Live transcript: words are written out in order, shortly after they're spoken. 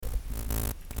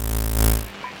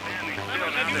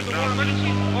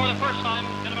emergency for the first time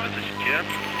in about... This is Jim,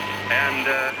 and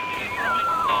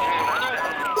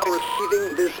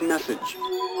Receiving this message.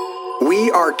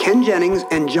 We are Ken Jennings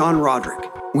and John Roderick.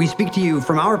 We speak to you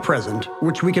from our present,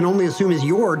 which we can only assume is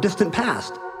your distant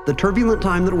past, the turbulent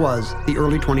time that was the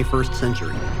early 21st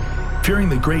century. Fearing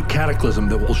the great cataclysm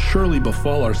that will surely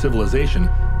befall our civilization,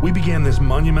 we began this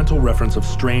monumental reference of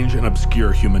strange and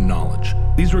obscure human knowledge.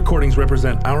 These recordings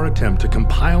represent our attempt to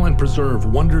compile and preserve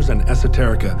wonders and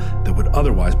esoterica that would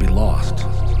otherwise be lost.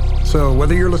 So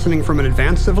whether you're listening from an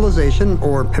advanced civilization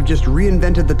or have just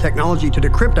reinvented the technology to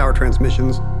decrypt our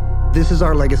transmissions, this is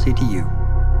our legacy to you.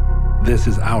 This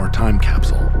is our time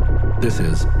capsule. This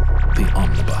is the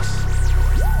Omnibus.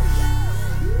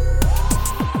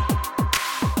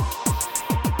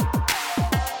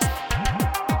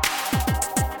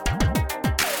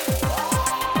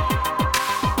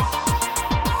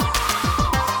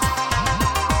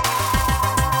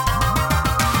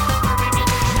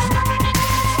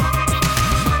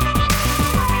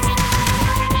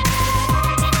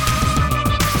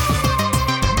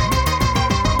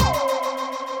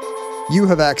 You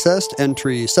have accessed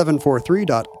entry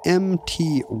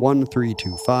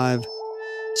 743.MT1325,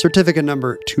 certificate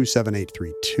number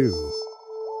 27832.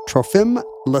 Trofim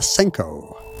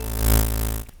Lysenko.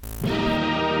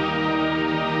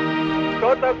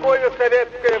 Что такое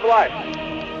советская власть?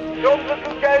 В чем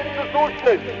заключается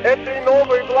сущность этой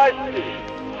новой власти,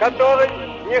 которой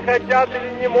не хотят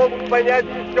или не могут понять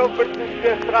еще в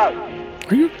большинстве стран?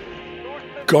 Are you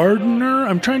gardener?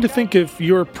 I'm trying to think if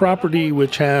your property,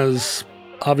 which has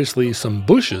obviously some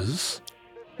bushes,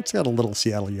 It's got a little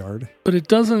Seattle yard. but it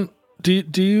doesn't. Do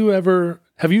you ever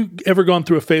have you ever gone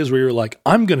through a phase where you're like,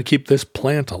 I'm going to keep this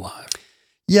plant alive?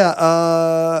 Yeah,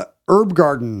 herb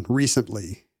garden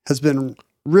recently has been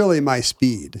really my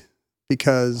speed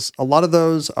because a lot of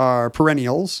those are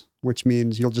perennials, which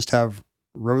means you'll just have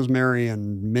rosemary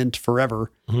and mint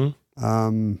forever.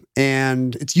 Mm-hmm.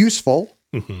 And it's useful.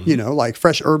 Mm-hmm. You know, like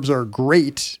fresh herbs are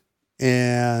great.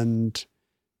 And,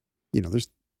 you know,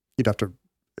 you'd have to,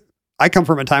 I come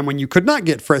from a time when you could not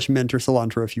get fresh mint or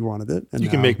cilantro if you wanted it. And You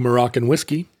can make Moroccan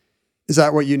whiskey. Is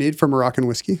that what you need for Moroccan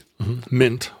whiskey? Mm-hmm.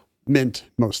 Mint. Mint,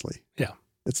 mostly. Yeah.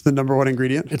 It's the number one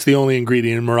ingredient. It's the only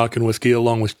ingredient in Moroccan whiskey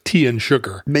along with tea and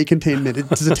sugar. May contain mint.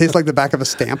 Does it taste like the back of a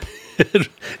stamp?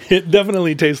 It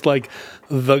definitely tastes like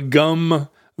the gum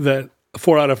that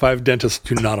 4 out of 5 dentists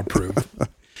do not approve.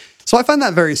 So I find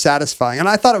that very satisfying. And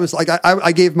I thought it was like,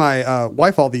 I gave my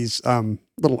wife all these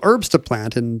little herbs to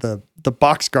plant in the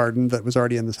box garden that was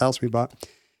already in this house we bought.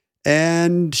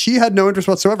 And she had no interest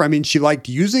whatsoever. I mean, she liked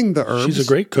using the herbs. She's a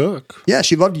great cook. Yeah,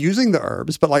 she loved using the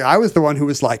herbs. But like I was the one who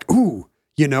was like, ooh,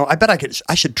 you know, I bet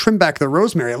I should trim back the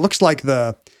rosemary. It looks like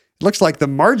the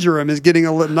marjoram is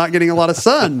not getting a lot of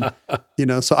sun. You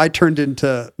know, so I turned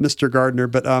into Mr. Gardener.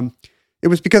 But it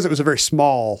was because it was a very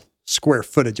small square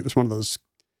footage. It was one of those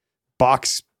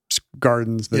box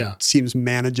gardens that seems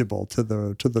manageable to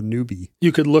the newbie.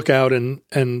 You could look out and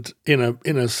in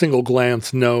a single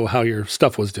glance know how your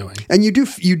stuff was doing. And you do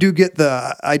get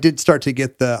I did start to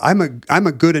get I'm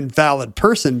a good and valid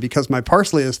person because my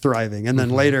parsley is thriving. And then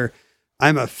later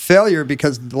I'm a failure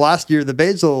because last year the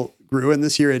basil grew and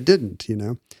this year it didn't, you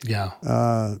know? Yeah.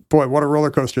 Boy, what a roller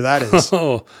coaster that is.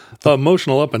 Oh,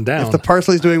 emotional up and down. If the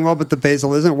parsley's doing well, but the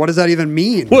basil isn't, what does that even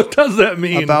mean? What does that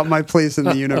mean? About my place in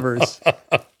the universe.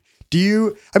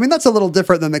 That's a little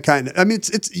different than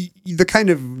it's the kind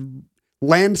of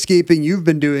landscaping you've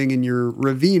been doing in your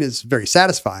ravine is very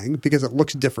satisfying because it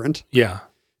looks different. Yeah.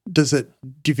 Do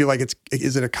you feel like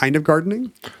is it a kind of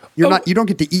gardening? You don't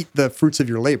get to eat the fruits of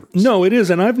your labors. No, it is.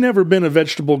 And I've never been a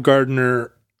vegetable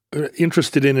gardener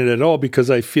interested in it at all because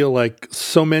I feel like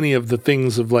so many of the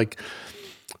things of like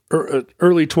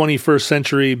early 21st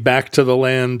century back to the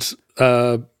land,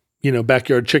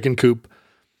 backyard chicken coop.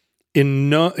 In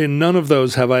none of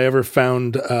those have I ever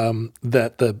found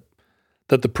that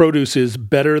the produce is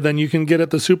better than you can get at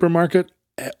the supermarket,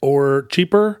 or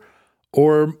cheaper,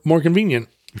 or more convenient.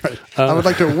 Right. I would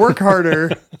like to work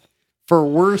harder for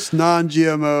worse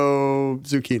non-GMO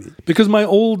zucchini. Because my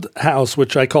old house,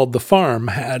 which I called the farm,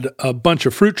 had a bunch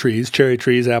of fruit trees, cherry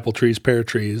trees, apple trees, pear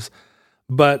trees.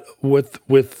 But with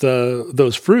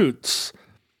those fruits,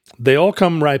 they all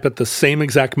come ripe at the same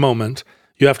exact moment.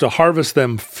 You have to harvest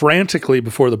them frantically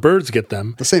before the birds get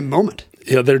them. The same moment.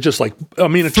 Yeah, they're just like,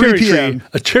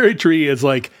 a cherry tree is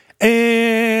like,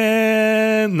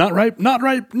 and not ripe. Now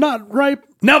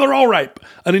they're all ripe.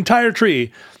 An entire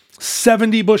tree,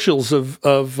 70 bushels of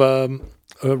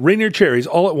Rainier cherries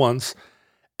all at once.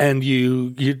 And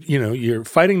you're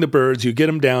fighting the birds, you get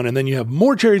them down, and then you have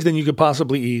more cherries than you could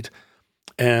possibly eat.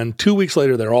 And 2 weeks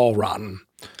later, they're all rotten.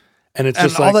 And it's And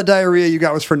just all like, that diarrhea you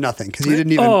got was for nothing because you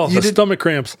didn't even. the you didn't- stomach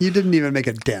cramps. You didn't even make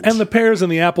a dent. And the pears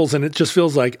and the apples, and it just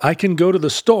feels like I can go to the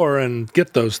store and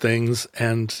get those things.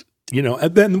 And,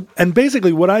 and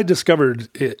basically what I discovered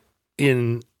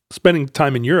in spending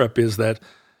time in Europe is that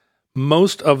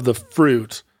most of the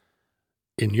fruit,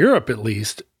 in Europe at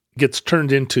least, gets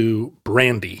turned into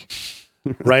brandy,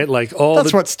 right? Like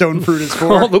That's what stone fruit is for.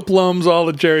 all the plums, all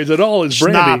the cherries, it all is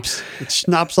brandy. Schnapps. It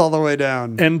schnapps all the way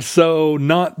down. And so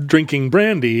not drinking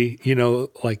brandy,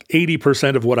 like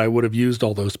 80% of what I would have used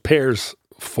all those pears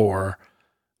for.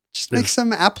 Just make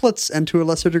some applets and to a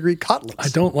lesser degree cotlets. I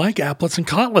don't like applets and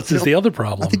cotlets is the other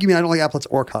problem. I think you mean I don't like applets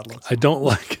or cotlets. I don't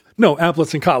like,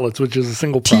 applets and cotlets, which is a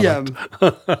single product.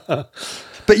 TM.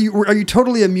 But are you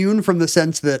totally immune from the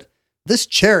sense that this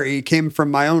cherry came from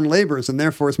my own labors and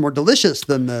therefore is more delicious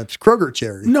than the Kroger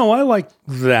cherry? No, I like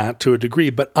that to a degree,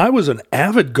 but I was an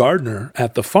avid gardener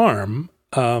at the farm.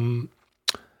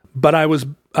 But I was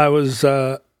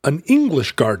an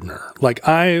English gardener. Like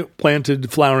I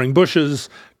planted flowering bushes,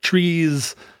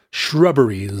 trees,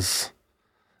 shrubberies.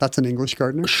 That's an English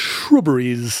gardener?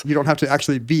 Shrubberies. You don't have to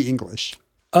actually be English.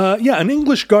 An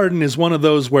English garden is one of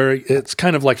those where it's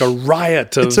kind of like a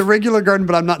riot of... It's a regular garden,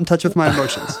 but I'm not in touch with my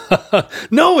emotions.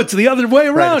 No, it's the other way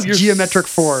around. It's You're geometric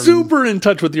form. super in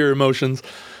touch with your emotions.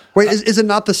 Wait, is it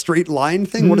not the straight line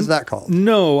thing? What is that called?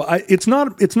 No, it's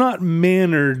not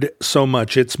mannered so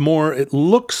much. It's more, it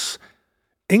looks...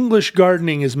 English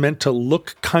gardening is meant to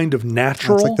look kind of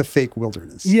natural. It's like the fake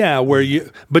wilderness. Yeah, where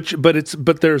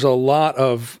but there's a lot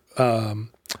of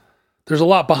there's a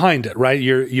lot behind it, right?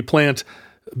 You plant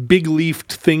big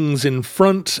leafed things in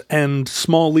front and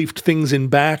small leafed things in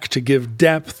back to give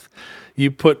depth.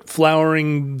 You put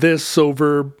flowering this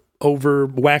over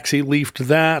waxy leafed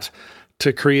that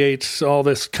to create all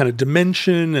this kind of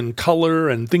dimension and color,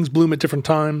 and things bloom at different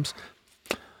times.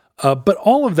 But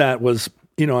all of that was,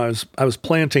 I was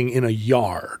planting in a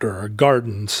yard or a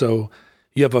garden, so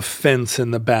you have a fence in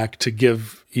the back to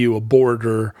give you a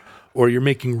border, or you're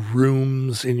making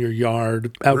rooms in your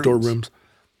yard, outdoor rooms.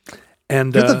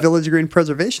 And You're the Village Green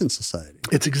Preservation Society.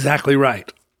 It's exactly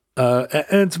right.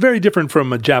 And it's very different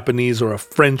from a Japanese or a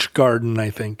French garden, I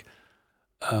think.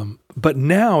 But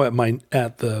now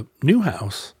at the new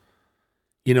house,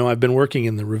 I've been working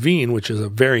in the ravine, which is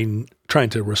trying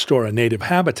to restore a native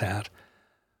habitat.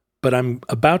 But I'm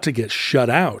about to get shut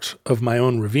out of my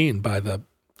own ravine by the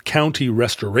county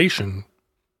restoration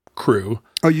crew.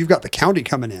 Oh, you've got the county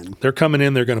coming in. They're coming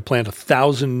in. They're going to plant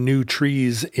 1,000 new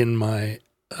trees in my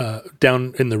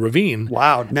down in the ravine.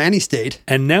 Wow, nanny state.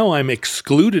 And now I'm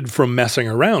excluded from messing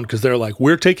around because they're like,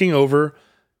 we're taking over.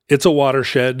 It's a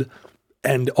watershed.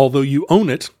 And although you own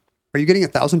it. Are you getting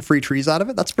 1,000 free trees out of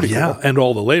it? That's pretty cool. Yeah, and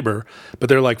all the labor. But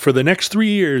they're like, for the next 3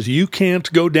 years, you can't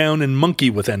go down and monkey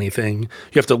with anything.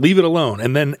 You have to leave it alone.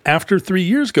 And then after 3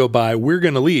 years go by, we're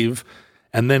going to leave,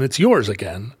 and then it's yours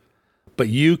again. But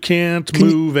you can't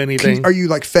move anything. Are you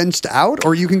like fenced out,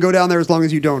 or you can go down there as long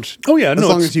as you don't? Oh yeah, as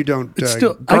long as you don't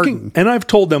garden. And I've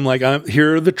told them like,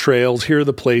 here are the trails, here are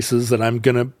the places that I'm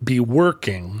going to be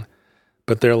working.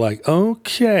 But they're like,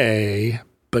 okay,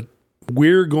 but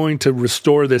we're going to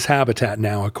restore this habitat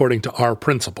now according to our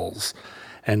principles.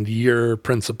 And your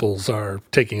principles are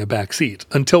taking a back seat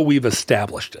until we've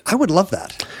established it. I would love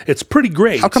that. It's pretty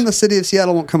great. How come the city of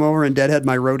Seattle won't come over and deadhead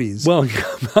my roadies? Well,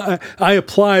 I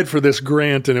applied for this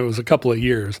grant, and it was a couple of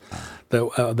years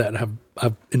that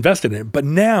I've invested in it. But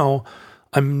now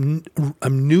I'm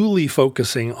newly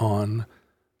focusing on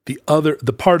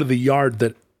the part of the yard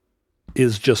that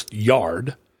is just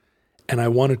yard, and I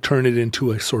want to turn it into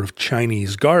a sort of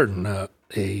Chinese garden,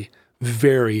 a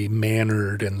very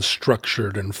mannered and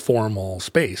structured and formal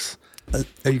space.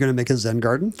 Are you going to make a Zen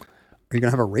garden? Are you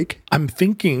going to have a rake? I'm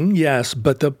thinking, yes,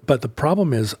 but the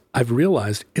problem is I've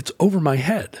realized it's over my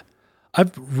head.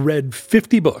 I've read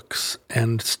 50 books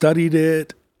and studied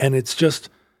it, and it's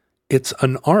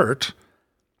an art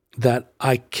that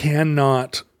I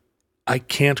can't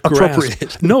appropriate.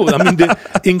 grasp. No, I mean,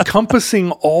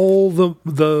 encompassing all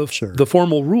the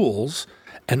formal rules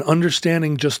and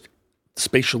understanding just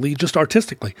spatially, just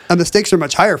artistically. And the stakes are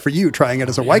much higher for you trying it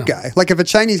as a white guy. Like if a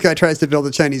Chinese guy tries to build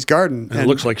a Chinese garden and it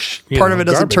looks like part of it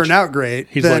doesn't garbage. turn out great,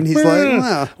 he's then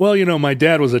like, well, my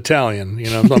dad was Italian,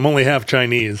 so I'm only half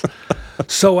Chinese.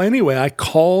 So anyway, I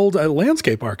called a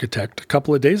landscape architect a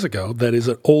couple of days ago that is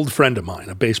an old friend of mine,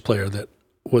 a bass player that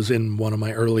was in one of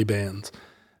my early bands.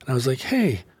 And I was like,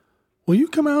 hey, will you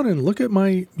come out and look at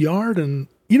my yard? And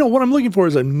what I'm looking for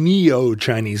is a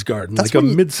neo-Chinese garden, like a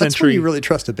mid-century. That's when you really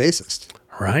trust a bassist.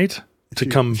 Right? to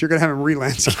come. If you're going to have him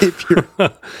re-landscape your...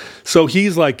 So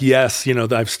he's like, yes,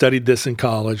 I've studied this in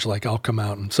college. Like, I'll come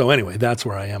out. And so anyway, that's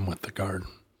where I am with the garden.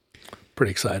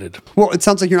 Pretty excited. Well, it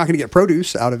sounds like you're not going to get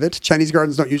produce out of it. Chinese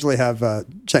gardens don't usually have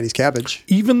Chinese cabbage.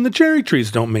 Even the cherry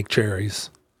trees don't make cherries.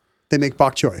 They make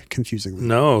bok choy, confusingly.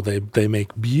 No, they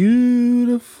make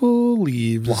beautiful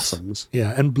leaves. Blossoms.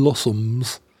 Yeah, and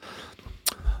blossoms.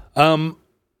 To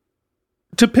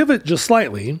pivot just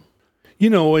slightly,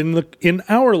 in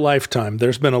our lifetime,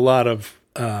 there's been a lot of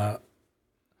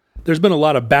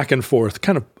back and forth,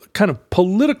 kind of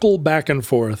political back and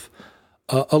forth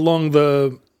along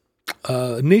the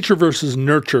nature versus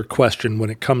nurture question when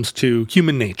it comes to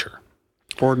human nature.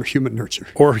 Or human nurture.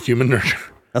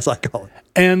 As I call it.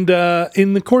 And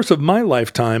in the course of my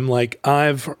lifetime, like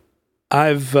I've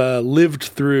lived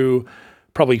through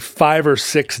probably 5 or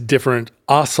 6 different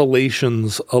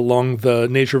oscillations along the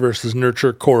nature versus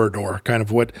nurture corridor, kind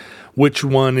of which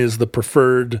one is the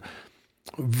preferred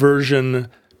version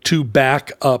to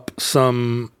back up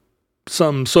some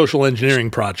social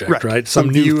engineering project, right?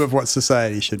 Some view of what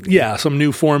society should be. Yeah, some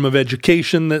new form of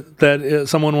education that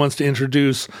someone wants to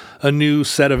introduce, a new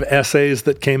set of essays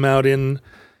that came out in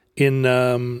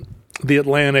the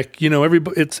Atlantic.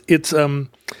 It's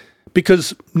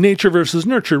because nature versus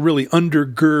nurture really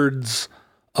undergirds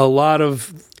a lot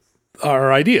of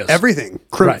our ideas. Everything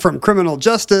from criminal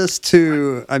justice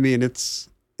to, it's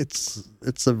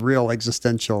a real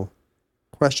existential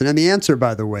question. And the answer,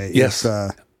 by the way, is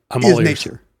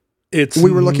nature.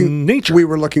 We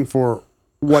were looking for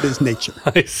what is nature.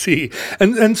 I see.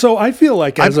 And so I feel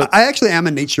like I actually am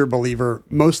a nature believer,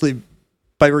 mostly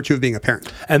by virtue of being a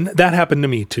parent. And that happened to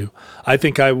me too. I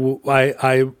think I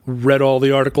read all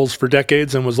the articles for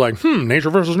decades and was like, nature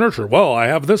versus nurture. Well, I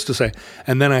have this to say.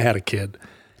 And then I had a kid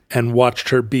and watched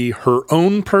her be her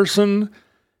own person,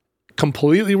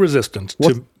 completely resistant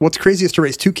to... What's crazy is to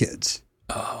raise 2 kids.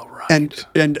 Oh, right.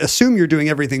 And assume you're doing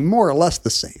everything more or less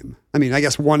the same. I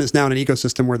guess one is now in an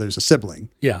ecosystem where there's a sibling.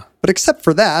 Yeah. But except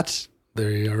for that...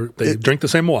 They drink the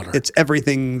same water. It's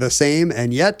everything the same,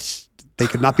 and yet... they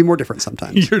could not be more different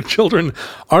sometimes. Your children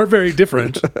are very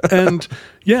different. And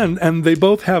they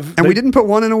both have... And we didn't put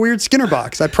one in a weird Skinner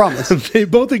box, I promise. They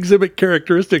both exhibit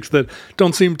characteristics that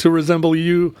don't seem to resemble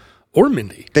you or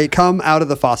Mindy. They come out of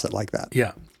the faucet like that.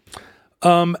 Yeah.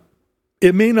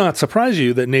 It may not surprise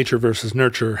you that nature versus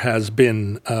nurture has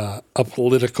been a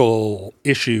political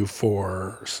issue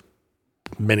for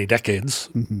many decades,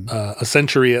 a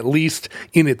century at least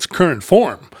in its current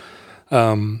form.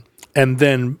 And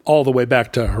then all the way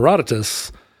back to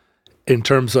Herodotus in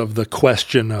terms of the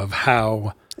question of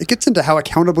how... It gets into how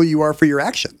accountable you are for your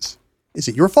actions. Is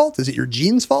it your fault? Is it your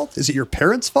genes' fault? Is it your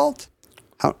parents' fault?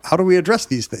 How do we address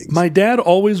these things? My dad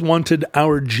always wanted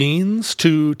our genes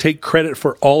to take credit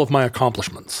for all of my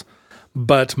accomplishments,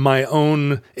 but my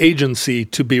own agency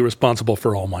to be responsible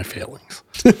for all my failings.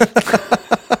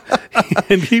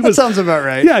 And that sounds about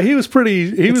right. Yeah, he was pretty...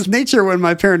 It's nature when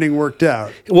my parenting worked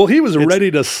out. Well, he was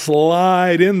ready to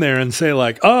slide in there and say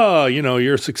like,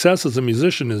 your success as a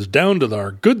musician is down to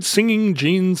our good singing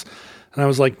genes. And I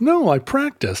was like, no, I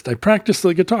practiced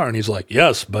the guitar. And he's like,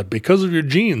 yes, but because of your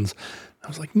genes. I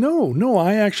was like, no,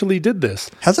 I actually did this.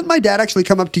 Hasn't my dad actually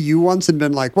come up to you once and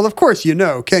been like, well, of course,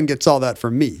 Ken gets all that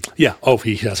from me. Yeah. Oh,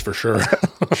 he has for sure.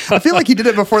 I feel like he did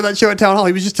it before that show at Town Hall.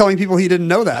 He was just telling people he didn't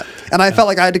know that. And I felt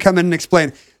like I had to come in and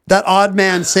explain, that odd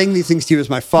man saying these things to you is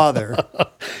my father.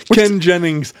 Ken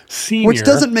Jennings Sr. Which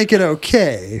doesn't make it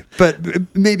okay, but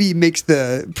maybe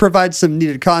provides some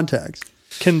needed context.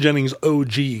 Ken Jennings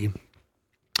OG.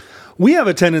 We have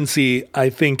a tendency,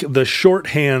 I think, the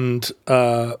shorthand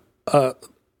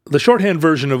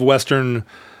version of Western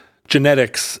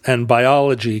genetics and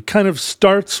biology kind of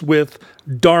starts with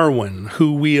Darwin,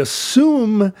 who we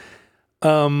assume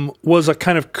was a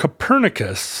kind of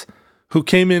Copernicus who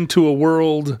came into a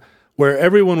world where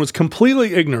everyone was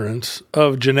completely ignorant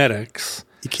of genetics.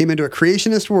 He came into a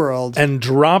creationist world and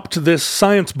dropped this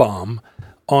science bomb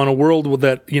on a world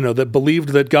that believed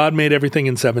that God made everything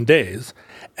in 7 days.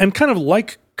 And kind of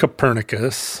like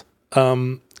Copernicus,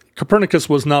 Copernicus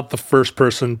was not the first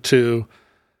person to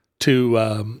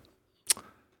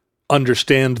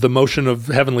understand the motion of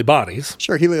heavenly bodies.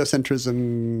 Sure,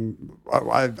 heliocentrism,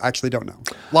 I actually don't know.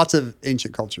 Lots of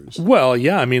ancient cultures. Well,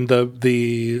 yeah, I mean,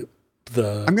 the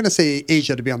I'm going to say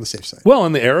Asia to be on the safe side. Well,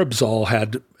 and the Arabs all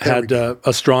had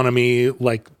astronomy,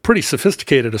 like pretty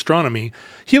sophisticated astronomy.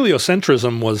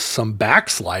 Heliocentrism was some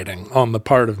backsliding on the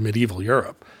part of medieval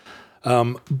Europe.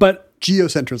 But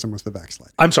geocentrism was the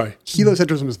backsliding. I'm sorry.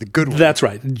 Heliocentrism was the good one. That's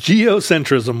right.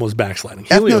 Geocentrism was backsliding.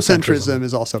 Ethnocentrism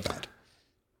is also bad.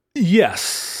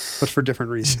 Yes. but for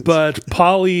different reasons. But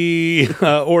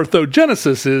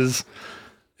polyorthogenesis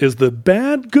is the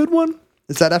good one?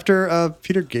 Is that after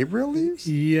Peter Gabriel leaves?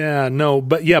 Yeah, no,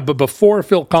 but before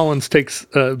Phil Collins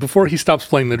before he stops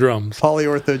playing the drums.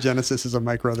 Polyorthogenesis is a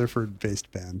Mike Rutherford-based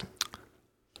band.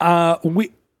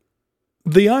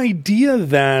 The idea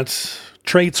that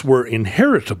traits were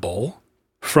inheritable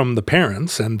from the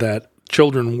parents and that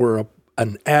children were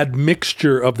an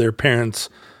admixture of their parents'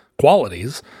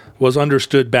 qualities was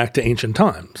understood back to ancient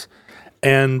times.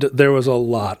 And there was a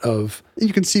lot of...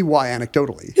 You can see why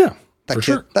anecdotally. Yeah, that for kid,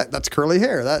 sure. That's curly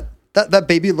hair. That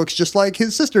baby looks just like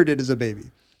his sister did as a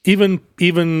baby. Even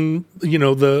the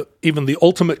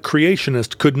ultimate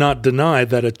creationist could not deny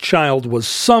that a child was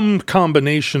some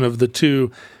combination of the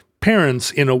two parents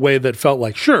in a way that felt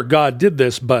like, sure, God did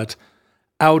this, but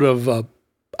out of a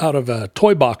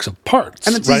toy box of parts.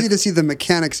 And it's easy to see the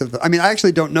mechanics of I mean, I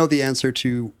actually don't know the answer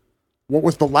to what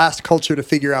was the last culture to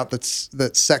figure out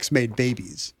that sex made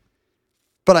babies.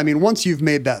 But I mean, once you've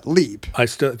made that leap, I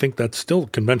still think that's still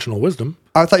conventional wisdom.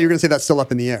 I thought you were going to say that's still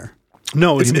up in the air.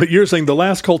 No, but you're saying the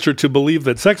last culture to believe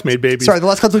that sex made babies. Sorry, the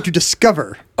last culture to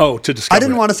discover. Oh, to discover. I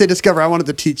didn't want to say discover. I wanted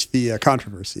to teach the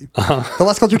controversy. The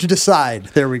last culture to decide.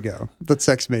 There we go. That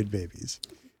sex made babies.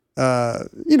 Because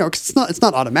it's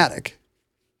not automatic.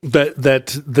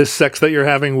 That this sex that you're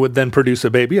having would then produce a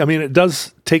baby. I mean, it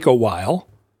does take a while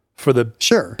for the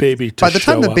baby to show up. By the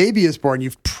time the baby is born,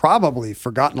 you've probably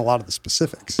forgotten a lot of the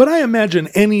specifics. But I imagine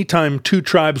any time two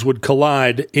tribes would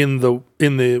collide in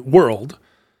the world,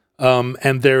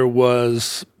 and there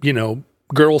was,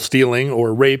 girl stealing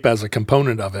or rape as a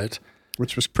component of it.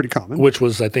 Which was pretty common. Which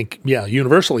was, I think,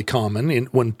 universally common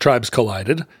when tribes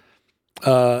collided.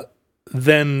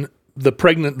 Then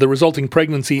the resulting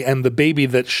pregnancy and the baby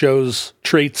that shows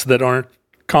traits that aren't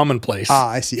commonplace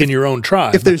I see. In your own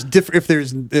tribe. If there's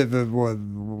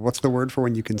what's the word for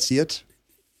when you can see it?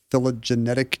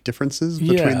 Phylogenetic differences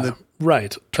between the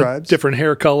tribes? A different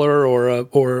hair color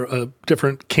or a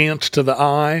different cant to the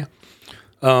eye.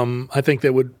 I think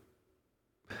that would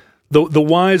the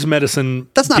wise medicine.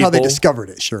 That's not how they discovered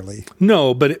it, surely.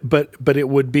 No, but it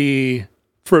would be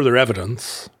further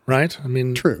evidence, right? I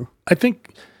mean, true. I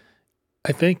think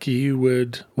you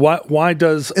would. Why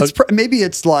does maybe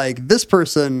it's like this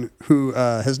person who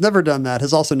has never done that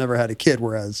has also never had a kid,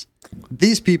 whereas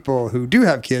these people who do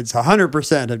have kids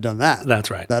 100% have done that.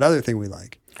 That's right. That other thing we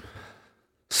like.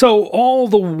 So all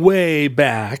the way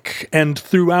back and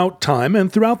throughout time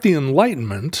and throughout the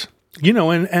Enlightenment,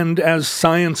 and as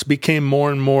science became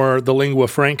more and more the lingua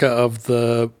franca of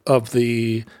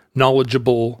the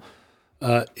knowledgeable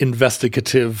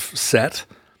investigative set.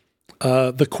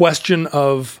 The question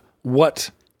of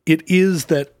what it is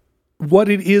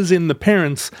in the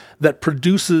parents that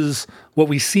produces what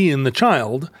we see in the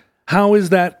child, how is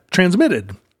that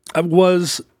transmitted?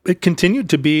 It continued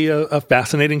to be a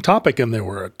fascinating topic, and there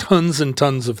were tons and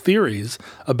tons of theories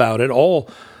about it, all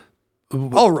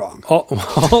wrong.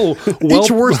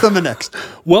 Each worse than the next.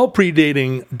 Well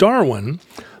predating Darwin,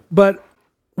 but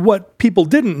what people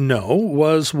didn't know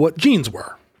was what genes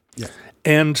were. Yeah.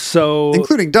 And so,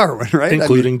 including Darwin, right?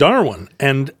 Darwin,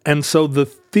 and so the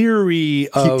theory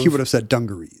of he would have said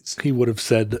dungarees. He would have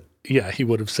said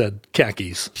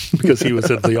khakis because he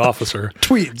was at the officer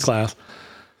tweeds class.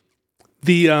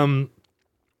 The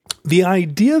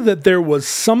idea that there was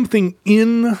something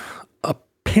in a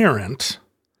parent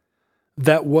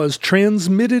that was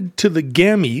transmitted to the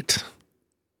gamete.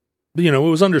 It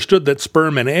was understood that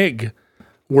sperm and egg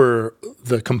were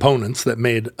the components that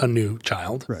made a new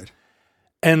child, right?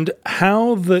 And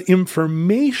how the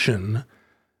information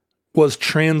was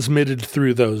transmitted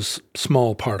through those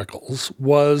small particles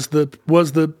was the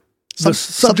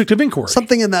subject of inquiry.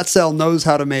 Something in that cell knows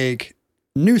how to make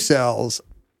new cells,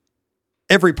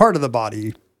 every part of the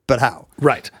body, but how?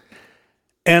 Right.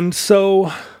 And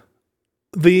so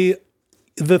the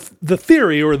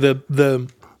theory or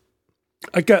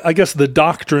I guess the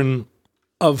doctrine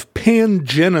of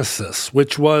pangenesis,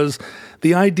 which was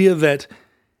the idea that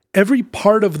every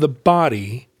part of the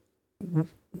body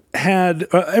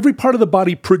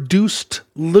produced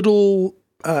little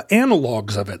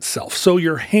analogs of itself. So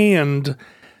your hand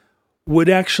would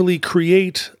actually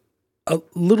create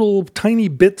little tiny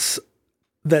bits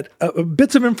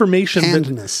of information,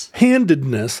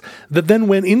 handedness that then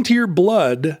went into your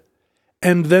blood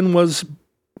and then was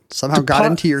somehow got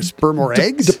into your sperm or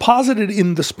eggs? Deposited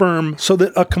in the sperm, so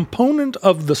that a component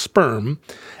of the sperm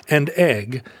and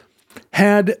egg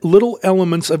had little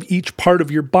elements of each part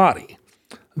of your body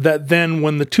that then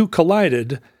when the two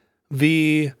collided,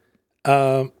 they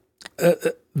kind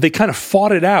of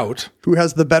fought it out. Who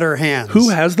has the better hands? Who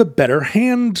has the better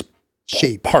hand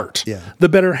shape. part, Yeah. the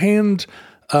better hand.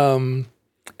 And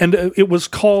it was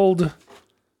called,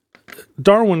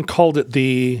 Darwin called it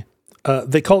the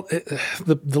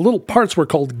little parts were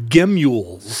called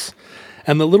gemmules.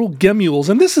 And the little gemmules,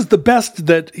 and this is the best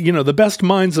the best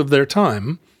minds of their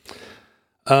time,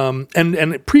 and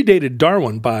it predated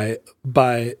Darwin by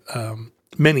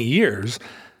many years.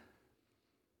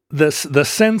 The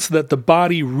sense that the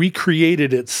body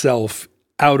recreated itself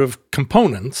out of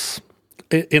components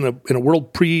in a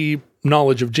world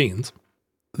pre-knowledge of genes.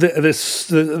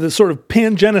 The sort of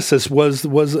pangenesis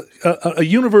was a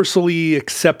universally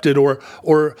accepted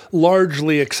or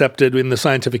largely accepted in the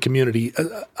scientific community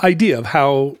idea of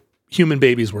how human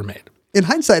babies were made. In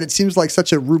hindsight, it seems like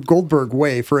such a Rube Goldberg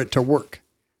way for it to work.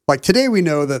 Like today we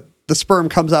know that the sperm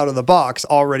comes out of the box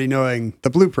already knowing the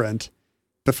blueprint.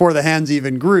 Before the hands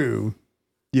even grew,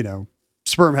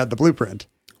 sperm had the blueprint.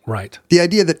 Right. The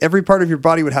idea that every part of your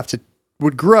body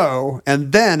would grow,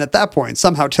 and then at that point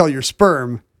somehow tell your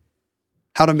sperm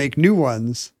how to make new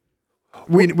ones.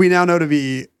 We now know to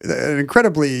be an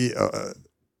incredibly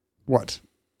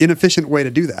inefficient way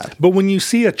to do that. But when you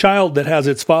see a child that has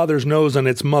its father's nose and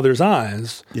its mother's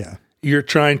eyes, Yeah. you're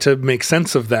trying to make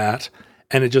sense of that,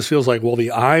 and it just feels like, well,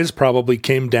 the eyes probably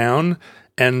came down,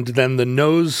 and then the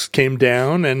nose came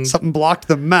down, and Something blocked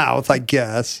the mouth, I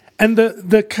guess. And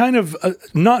the kind of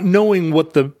not knowing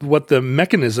what the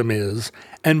mechanism is,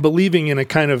 and believing in a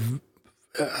kind of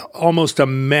almost a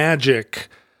magic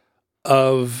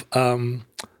of, and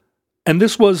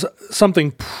this was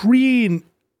something pre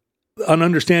an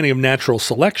understanding of natural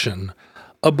selection,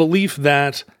 a belief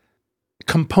that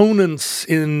components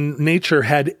in nature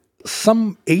had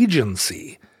some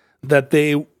agency, that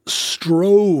they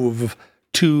strove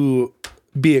to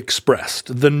be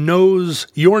expressed. The nose,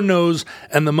 your nose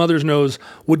and the mother's nose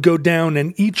would go down,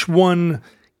 and each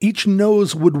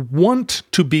nose would want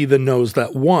to be the nose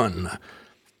that won.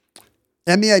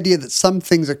 And the idea that some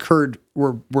things occurred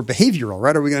were behavioral,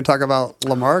 right? Are we going to talk about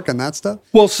Lamarck and that stuff?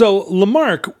 Well, so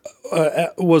Lamarck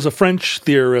was a French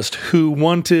theorist who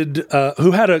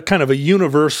had a kind of a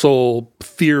universal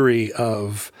theory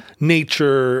of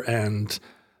nature and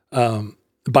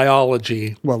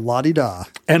biology. Well, la-di-da.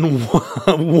 And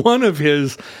one of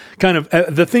his kind of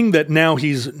the thing that now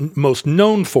he's most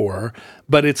known for,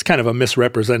 but it's kind of a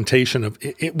misrepresentation of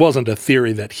it wasn't a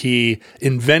theory that he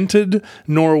invented,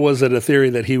 nor was it a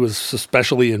theory that he was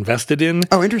especially invested in.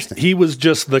 Oh, interesting. He was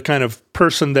just the kind of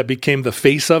person that became the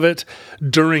face of it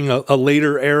during a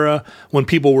later era when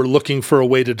people were looking for a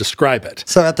way to describe it.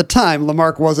 So at the time,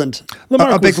 Lamarck wasn't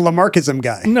a big Lamarckism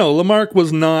guy. No, Lamarck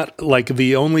was not like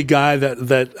the only guy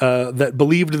that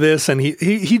believed this, and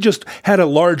he just had a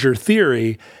larger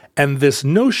theory and this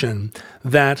notion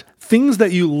that things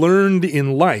that you learned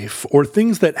in life or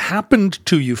things that happened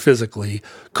to you physically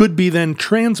could be then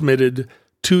transmitted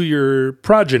to your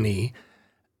progeny.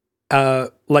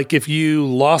 Like if you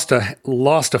lost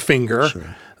a finger,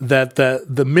 Sure. that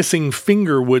the missing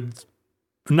finger would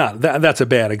not. That's a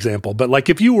bad example, but like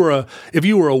if you were a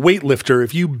weightlifter,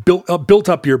 if you built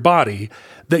up your body,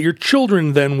 that your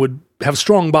children then would have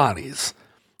strong bodies.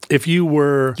 If you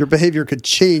were Your behavior could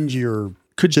change your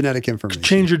genetic information.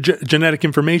 change your genetic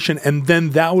information, and then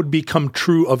that would become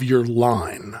true of your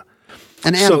line.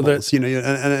 And so animals, that-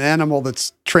 an animal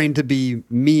that's trained to be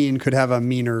mean could have a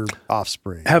meaner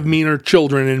offspring. Have meaner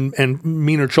children and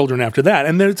meaner children after that.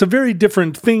 And then it's a very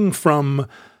different thing from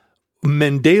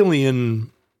Mendelian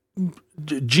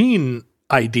gene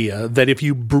idea that if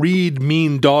you breed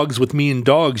mean dogs with mean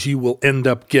dogs, you will end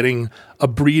up getting a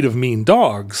breed of mean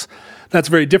dogs. That's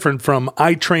very different from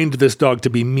I trained this dog to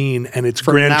be mean and its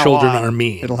From now grandchildren on, are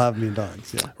mean. It'll have mean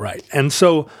dogs. Yeah. Right. And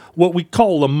so what we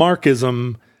call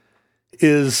Lamarckism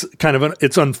is kind of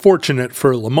it's unfortunate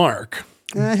for Lamarck.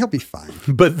 He'll be fine.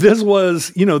 But this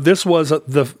was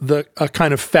a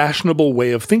kind of fashionable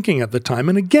way of thinking at the time.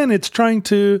 And again, it's trying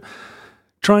to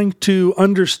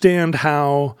understand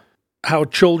how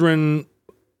children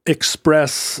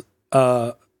express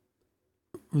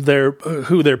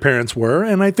who their parents were.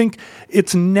 And I think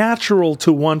it's natural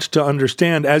to want to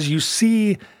understand as you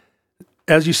see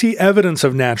evidence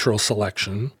of natural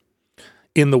selection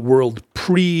in the world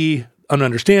pre an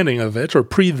understanding of it or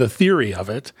pre the theory of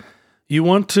it, you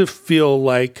want to feel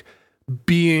like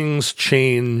beings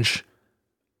change,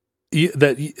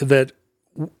 that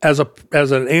as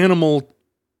an animal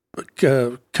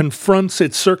confronts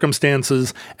its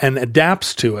circumstances and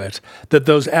adapts to it, that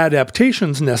those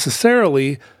adaptations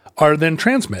necessarily are then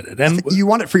transmitted. And You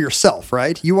want it for yourself,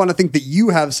 right? You want to think that you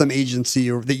have some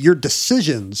agency or that your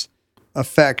decisions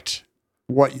affect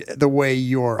the way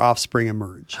your offspring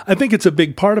emerge. I think it's a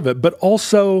big part of it, but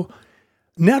also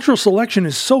natural selection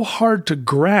is so hard to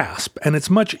grasp, and it's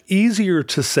much easier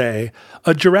to say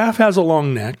a giraffe has a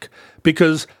long neck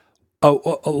because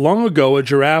long ago a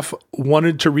giraffe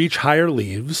wanted to reach higher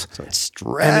leaves, So it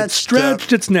and it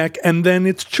stretched its neck, and then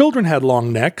its children had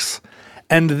long necks,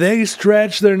 and they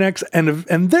stretched their necks, and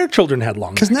their children had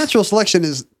long necks. Because natural selection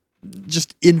is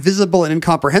just invisible and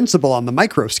incomprehensible on the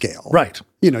micro scale. Right.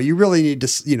 You really need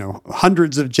to,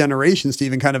 hundreds of generations to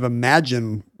even kind of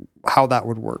imagine how that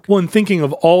would work. Well, and thinking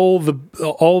of all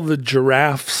the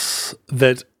giraffes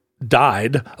that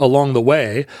died along the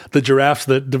way, the giraffes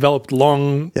that developed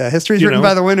long... Yeah, history's written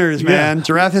by the winners, man. Yeah.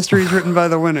 Giraffe history is written by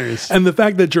the winners. And the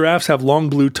fact that giraffes have long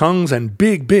blue tongues and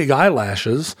big, big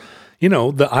eyelashes,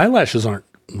 the eyelashes aren't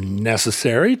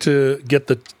necessary to get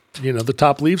the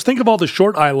top leaves. Think of all the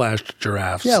short eyelashed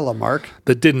giraffes Yeah, Lamarck.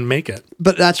 that didn't make it.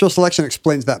 But natural selection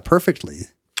explains that perfectly.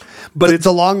 But it's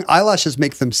the long eyelashes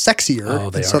make them sexier, Oh,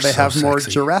 they and so are they so have more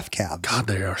sexy. giraffe calves. God,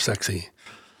 they are sexy.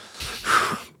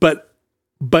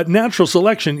 But natural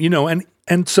selection,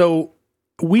 and so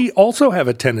we also have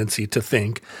a tendency to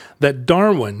think that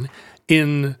Darwin,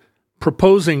 in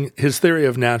proposing his theory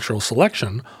of natural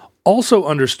selection, also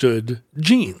understood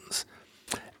genes.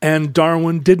 And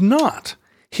Darwin did not.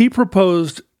 He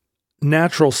proposed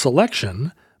natural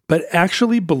selection, but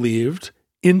actually believed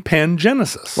in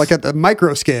pangenesis. Like at the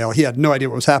micro scale, he had no idea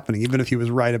what was happening, even if he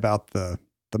was right about the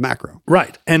macro.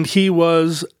 Right. And he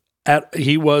was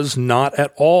not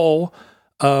at all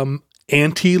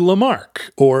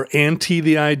anti-Lamarck or anti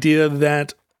the idea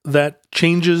that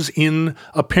changes in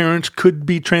a parent could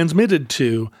be transmitted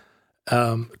to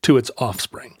its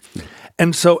offspring.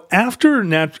 And so after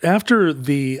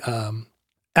the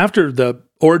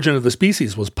Origin of the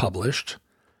Species was published,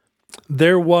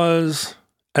 there was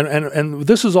and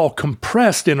this is all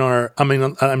compressed in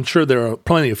I'm sure there are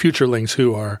plenty of futurelings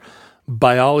who are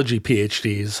biology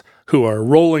PhDs who are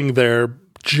rolling their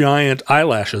giant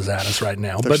eyelashes at us right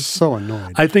now. They're so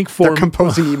annoyed. I think They're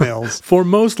composing emails. For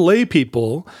most lay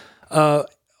people,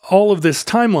 all of this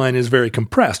timeline is very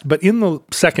compressed. But in the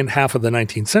second half of the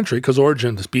 19th century, because Origin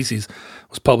of the Species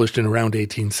was published in around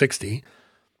 1860,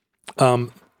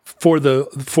 for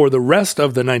the rest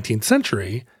of the 19th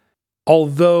century,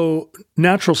 although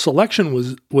natural selection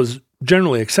was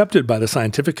generally accepted by the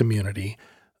scientific community,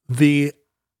 the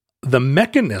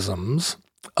mechanisms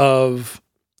of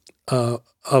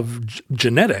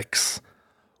genetics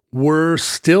were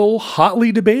still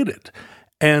hotly debated,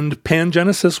 and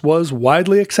pangenesis was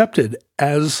widely accepted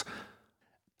as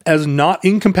not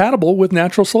incompatible with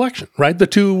natural selection, right? The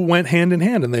two went hand in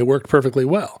hand and they worked perfectly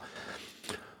well.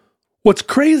 What's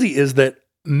crazy is that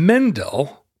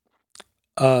Mendel,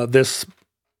 this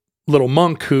little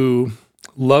monk who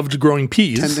loved growing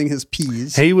peas, Tending his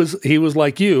peas. he was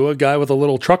like you, a guy with a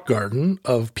little truck garden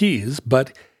of peas,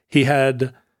 but he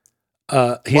had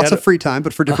Lots of free time,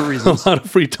 but for different reasons. a lot of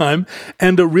free time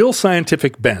and a real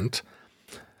scientific bent.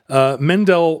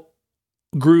 Mendel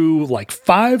grew like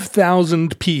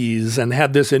 5,000 peas and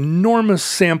had this enormous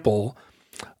sample,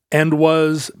 and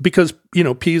was, because,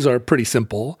 peas are pretty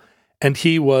simple, and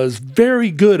he was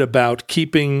very good about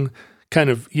keeping kind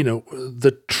of,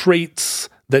 the traits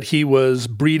that he was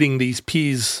breeding these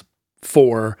peas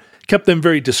for, kept them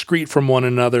very discrete from one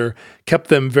another, kept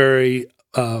them very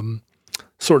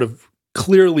sort of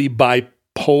clearly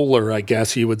bipolar, I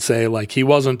guess you would say. Like, he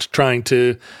wasn't trying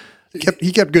to...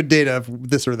 He kept good data of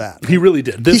this or that. He really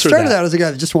did. He started out as a guy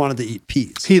that just wanted to eat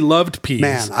peas. He loved peas.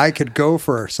 Man, I could go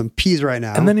for some peas right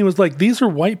now. And then he was like, these are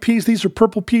white peas, these are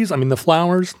purple peas. I mean, the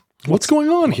flowers. What's going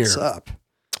on here? What's up?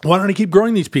 Why don't I keep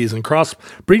growing these peas and cross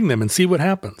breeding them and see what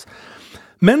happens?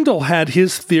 Mendel had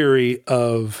his theory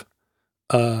of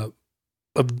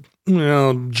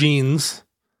genes.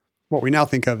 What we now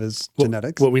think of as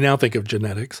genetics. What we now think of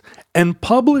genetics, and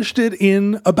published it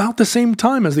in about the same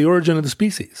time as The Origin of the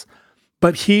Species.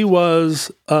 But he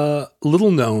was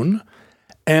little known,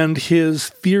 and his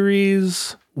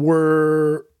theories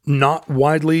were not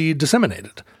widely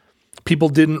disseminated. People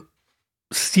didn't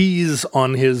seize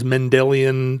on his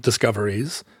Mendelian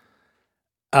discoveries,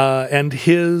 and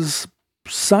his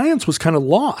science was kind of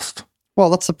lost. Well,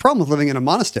 that's the problem with living in a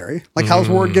monastery. Like, how's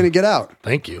word going to get out?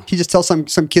 Thank you. He just tells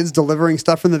some kids delivering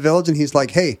stuff from the village, and he's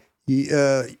like, "Hey,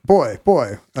 boy,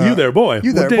 You there, boy.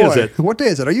 you there, What day boy. is it? What day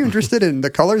is it? Are you interested in the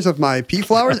colors of my pea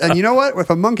flowers?" And you know what? If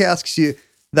a monk asks you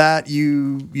that,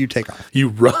 you take off. You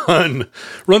run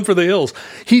for the hills.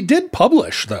 He did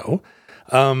publish, though.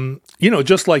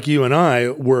 just like you and I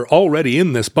were already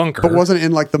in this bunker. But wasn't it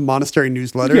in like the monastery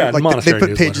newsletter? Yeah, like monastery they put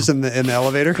newsletter. pages in the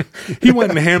elevator. He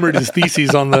went and hammered his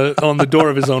theses on the door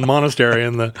of his own monastery,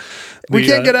 and We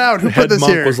can't get out. Who put head this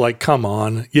monk here? was like, "Come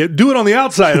on, you do it on the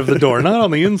outside of the door, not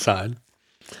on the inside."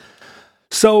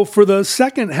 So for the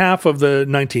second half of the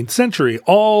 19th century,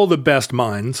 all the best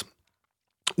minds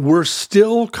were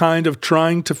still kind of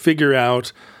trying to figure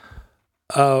out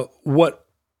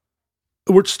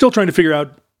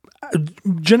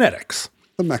genetics.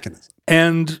 The mechanism.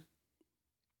 And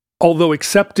although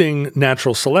accepting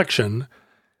natural selection,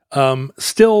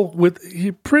 still with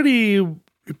pretty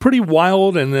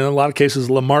wild and in a lot of cases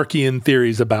Lamarckian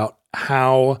theories about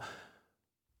how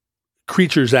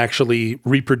creatures actually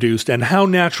reproduced and how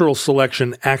natural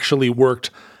selection actually worked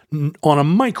on a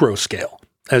micro scale,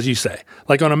 as you say.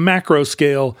 Like on a macro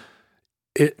scale,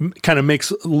 it kind of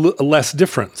makes less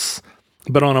difference.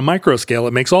 But on a micro scale,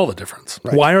 it makes all the difference.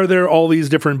 Right. Why are there all these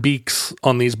different beaks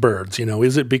on these birds?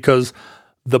 Is it because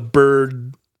the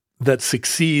bird that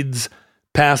succeeds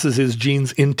passes his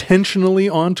genes intentionally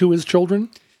on to his children?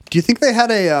 Do you think they had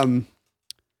they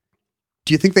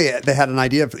had an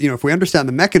idea of, if we understand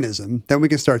the mechanism, then we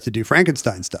can start to do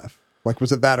Frankenstein stuff? Like,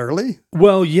 was it that early?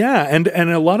 Well, yeah, and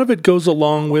a lot of it goes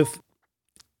along with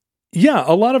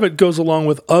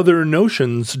other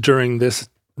notions during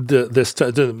the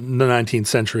 19th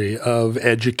century of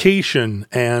education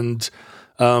and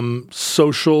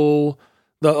social,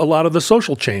 a lot of the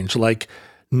social change. Like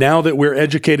now that we're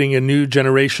educating a new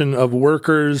generation of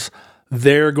workers,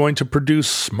 they're going to produce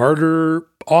smarter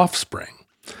offspring.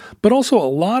 But also a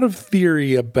lot of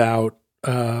theory about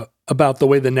the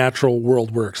way the natural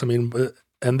world works. I mean,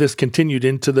 and this continued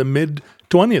into the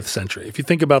mid-20th century. If you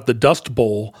think about the Dust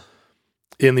Bowl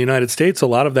in the United States, a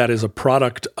lot of that is a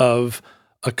product of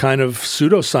a kind of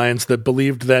pseudoscience that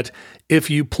believed that if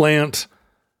you plant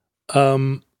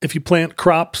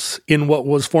crops in what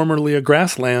was formerly a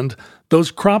grassland, those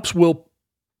crops will,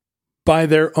 by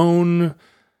their own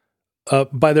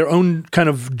kind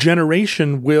of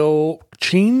generation, will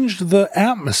change the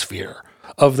atmosphere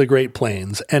of the Great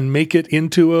Plains and make it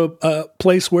into a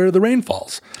place where the rain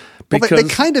falls. Well, they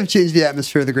kind of changed the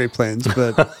atmosphere of the Great Plains,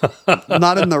 but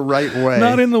not in the right way.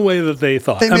 Not in the way that they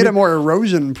thought. They made it more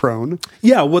erosion prone.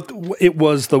 Yeah, it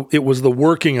was the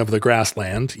working of the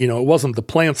grassland. It wasn't the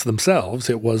plants themselves.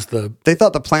 It was They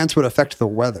thought the plants would affect the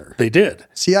weather. They did.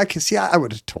 I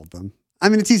would have told them. I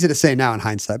mean, it's easy to say now in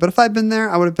hindsight, but if I'd been there,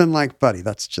 I would have been like, buddy,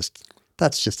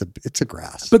 it's a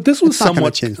grass. But this was It's not gonna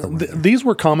somewhat, change the weather. these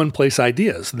were commonplace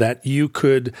ideas that you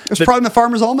could. It was probably in the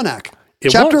Farmer's Almanac. It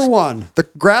Chapter was. 1, the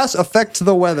grass affects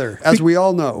the weather, as we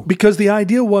all know. Because the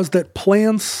idea was that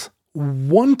plants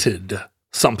wanted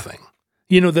something.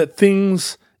 That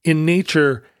things in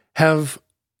nature have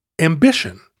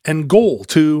ambition and goal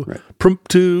to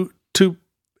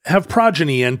have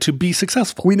progeny and to be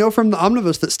successful. We know from the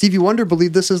Omnibus that Stevie Wonder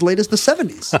believed this as late as the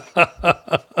 70s,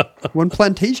 when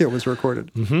Plantasia was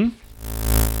recorded. Mm-hmm.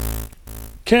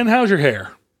 Ken, how's your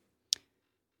hair?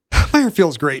 My hair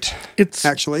feels great.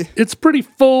 It's pretty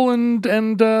full and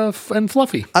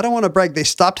fluffy. I don't want to brag. They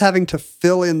stopped having to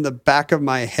fill in the back of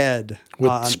my head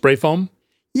with spray foam.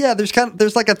 Yeah,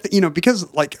 there's like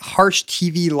because like harsh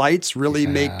TV lights really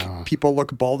make people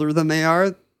look balder than they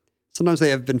are. Sometimes they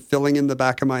have been filling in the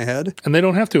back of my head, and they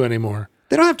don't have to anymore.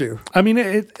 They don't have to. I mean,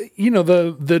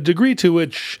 the degree to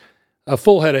which a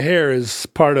full head of hair is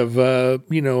part of a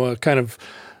kind of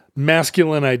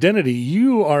masculine identity.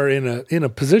 You are in a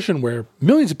position where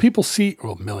millions of people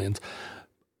some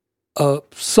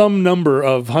number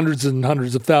of hundreds and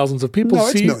hundreds of thousands of people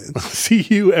see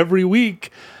you every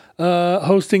week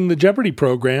hosting the Jeopardy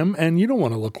program, and you don't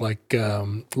want to look like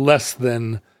less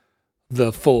than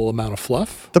the full amount of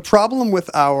fluff. The problem with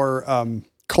our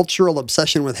cultural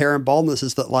obsession with hair and baldness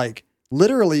is that like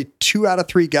literally 2 out of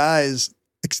 3 guys,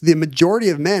 the majority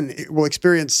of men will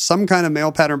experience some kind of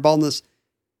male pattern baldness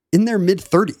in their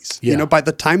mid-30s, by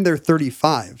the time they're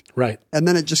 35. Right. And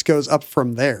then it just goes up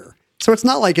from there. So it's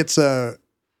not like it's a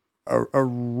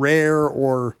rare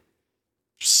or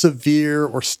severe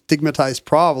or stigmatized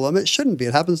problem. It shouldn't be.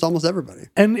 It happens to almost everybody.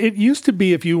 And it used to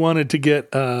be if you wanted to get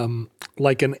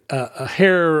a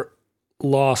hair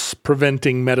loss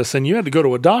preventing medicine, you had to go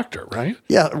to a doctor, right?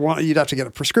 Yeah, you'd have to get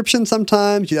a prescription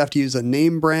sometimes. You'd have to use a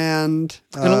name brand.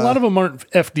 And a lot of them aren't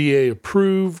FDA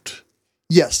approved.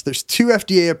 Yes, there's 2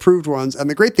 FDA approved ones. And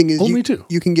the great thing is Only 2.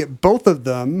 You can get both of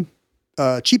them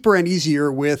cheaper and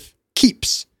easier with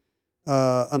Keeps,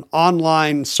 an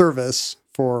online service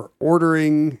for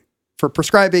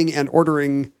prescribing and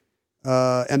ordering,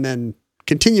 and then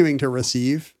continuing to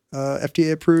receive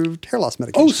FDA approved hair loss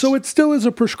medication. Oh, so it still is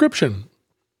a prescription.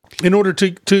 In order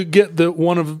to get the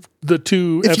one of the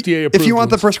two FDA approved If you want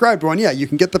the ones. prescribed one, yeah, you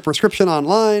can get the prescription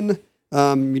online.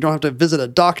 You don't have to visit a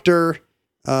doctor.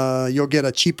 You'll get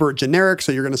a cheaper generic,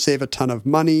 so you're going to save a ton of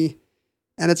money.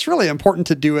 And it's really important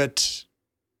to do it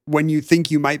when you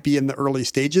think you might be in the early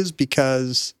stages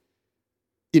because,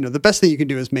 the best thing you can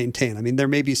do is maintain. I mean, there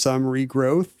may be some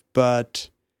regrowth, but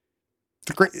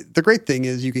the great thing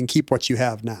is you can keep what you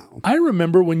have now. I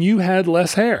remember when you had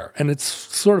less hair, and it's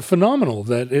sort of phenomenal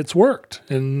that it's worked.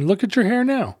 And look at your hair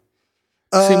now.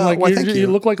 Seem like thank you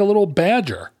look like a little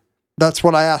badger. That's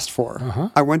what I asked for. Uh-huh.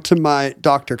 I went to my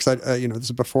doctor because this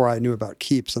is before I knew about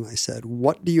Keeps, and I said,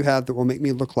 "What do you have that will make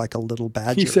me look like a little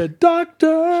badger?" He said,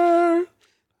 "Doctor,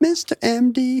 Mr.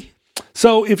 MD."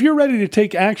 So if you're ready to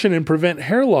take action and prevent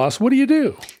hair loss, what do you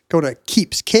do? Go to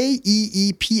Keeps,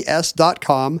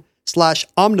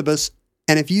 KEEPS.com/omnibus.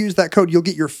 And if you use that code, you'll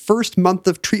get your first month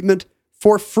of treatment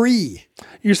for free.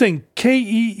 You're saying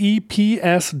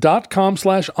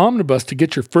KEEPS.com/omnibus to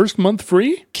get your first month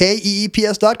free?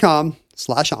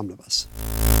 KEEPS.com/omnibus.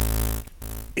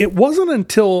 It wasn't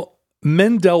until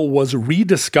Mendel was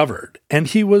rediscovered, and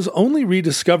he was only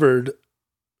rediscovered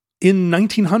in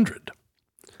 1900.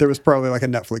 There was probably like a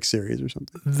Netflix series or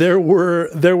something. There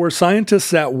were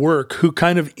scientists at work who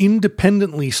kind of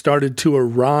independently started to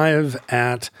arrive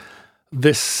at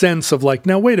this sense of like,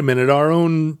 now wait a minute, our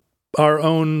own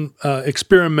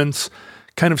experiments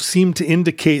kind of seem to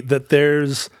indicate that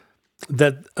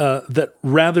that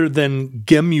rather than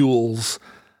gemmules,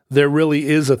 there really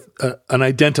is an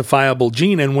identifiable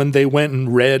gene. And when they went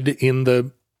and read in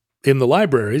the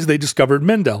libraries, they discovered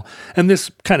Mendel, and this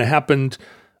kind of happened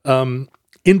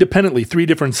independently. 3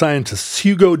 different scientists,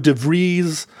 Hugo de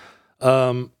Vries,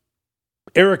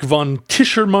 Erich von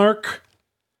Tischermark,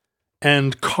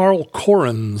 and Karl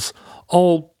Correns,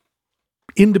 all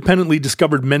independently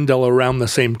discovered Mendel around the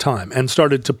same time and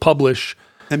started to publish.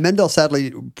 And Mendel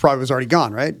sadly probably was already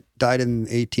gone, right? Died in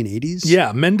the 1880s.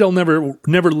 Yeah, Mendel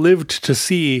never lived to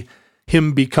see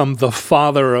him become the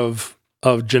father of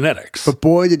genetics. But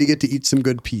boy, did he get to eat some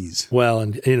good peas. Well,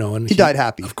 and he died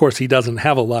happy. Of course, he doesn't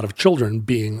have a lot of children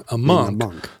being a monk.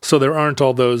 So there aren't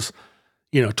all those,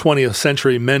 20th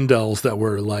century Mendels that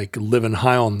were like living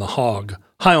high on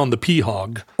the pea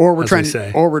hog. Or we're trying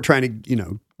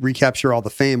to recapture all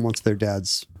the fame once their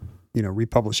dad's,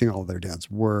 republishing all of their dad's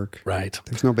work. Right.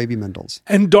 There's no baby Mendels.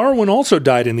 And Darwin also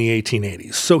died in the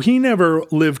 1880s. So he never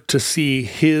lived to see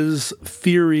his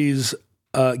theories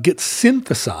get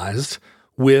synthesized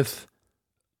with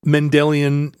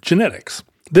Mendelian genetics.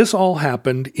 This all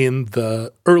happened in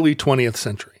the early 20th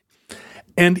century.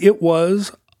 And it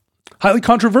was highly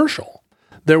controversial.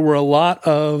 There were a lot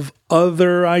of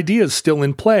other ideas still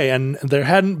in play, and there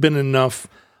hadn't been enough.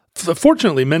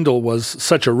 Fortunately, Mendel was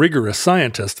such a rigorous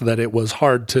scientist that it was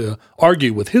hard to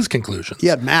argue with his conclusions. He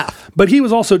had math. But he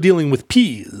was also dealing with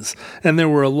peas, and there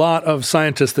were a lot of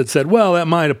scientists that said, well, that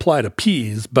might apply to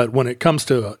peas, but when it comes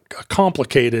to a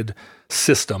complicated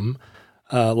system,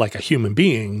 like a human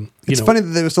being, it's funny that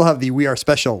they still have the "we are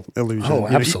special" illusion. Oh,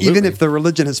 absolutely. Even if the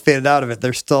religion has faded out of it,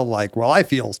 they're still like, well, I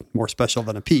feel more special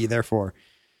than a pea, therefore.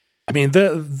 I mean,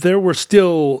 there were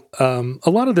still, a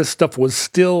lot of this stuff was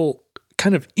still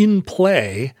kind of in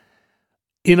play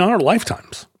in our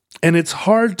lifetimes. And it's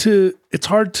hard to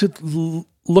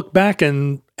look back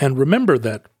and remember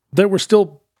that there were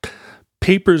still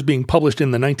papers being published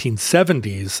in the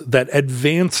 1970s that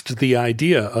advanced the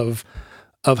idea of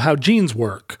how genes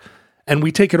work. And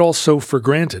we take it all so for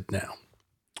granted now.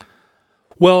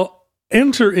 Well,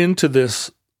 enter into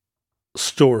this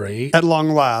story At long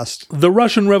last. the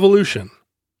Russian Revolution.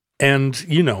 And,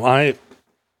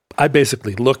 I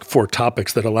basically look for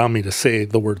topics that allow me to say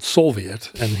the word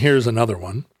Soviet, and here's another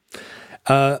one.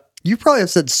 You probably have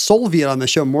said Soviet on the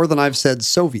show more than I've said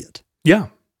Soviet. Yeah,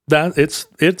 that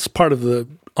it's part of the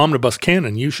omnibus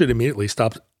canon. You should immediately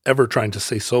stop ever trying to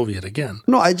say Soviet again.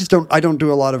 No, I don't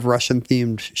do a lot of Russian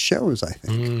themed shows, I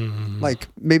think. Like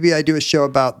maybe I do a show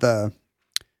about the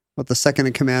second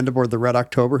in command aboard the Red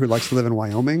October who likes to live in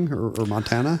Wyoming or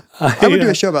Montana. I would do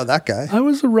a show about that guy. I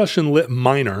was a Russian lit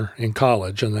minor in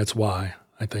college, and that's why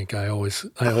I think I always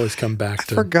come back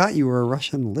to. I forgot you were a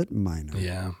Russian lit minor.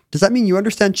 Yeah. Does that mean you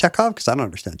understand Chekhov? Because I don't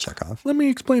understand Chekhov. Let me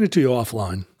explain it to you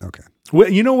offline. Okay.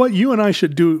 Well, you know what? You and I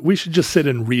should do. We should just sit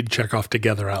and read Chekhov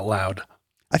together out loud.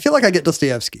 I feel like I get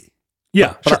Dostoevsky.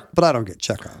 Yeah, sure. But I don't get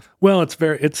Chekhov. Well,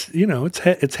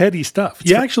 it's heady stuff.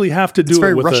 You actually have to do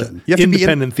it with Russian. an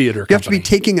independent theater You have company. to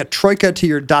be taking a troika to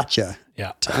your dacha.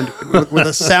 Yeah. With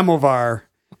a samovar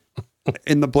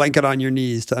in the blanket on your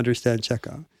knees to understand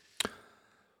Chekhov.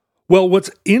 Well,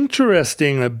 what's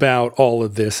interesting about all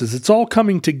of this is it's all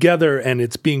coming together and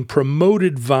it's being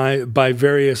promoted by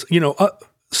various,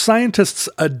 scientists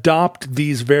adopt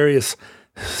these various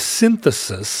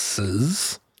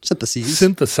syntheses. Syntheses.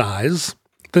 Syntheses.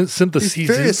 These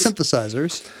various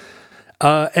synthesizers.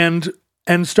 And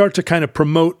start to kind of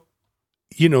promote,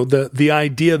 the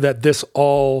idea that this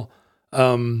all,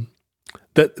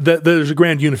 that there's a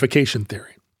grand unification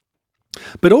theory.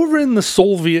 But over in the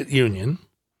Soviet Union,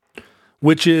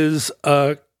 which is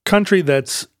a country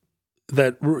that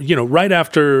right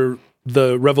after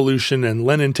the revolution and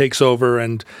Lenin takes over,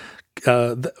 and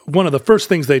one of the first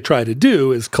things they try to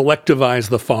do is collectivize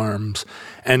the farms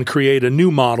and create a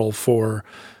new model for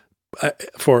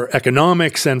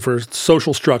economics and for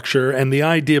social structure, and the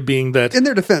idea being that... In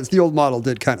their defense, the old model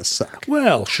did kind of suck.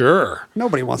 Well, sure.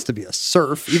 Nobody wants to be a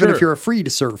serf, even if you're a free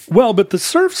serf. Well, but the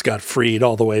serfs got freed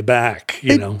all the way back,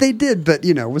 They did, but,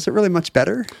 was it really much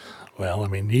better? Well, I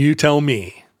mean, you tell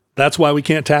me. That's why we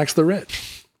can't tax the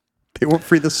rich. They won't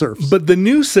free the serfs. But the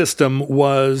new system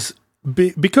was,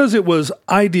 because it was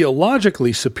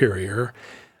ideologically superior,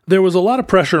 there was a lot of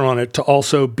pressure on it to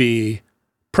also be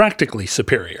practically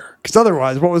superior. Because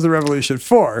otherwise, what was the revolution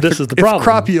for? This is the problem. If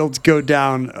crop yields go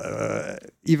down,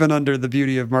 even under the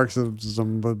beauty of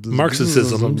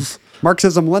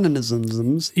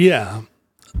Marxism-Leninisms. Yeah.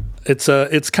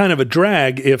 It's kind of a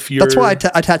drag if you're... That's why I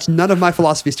attach none of my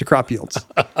philosophies to crop yields.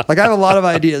 Like, I have a lot of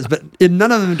ideas, but in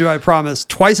none of them do I promise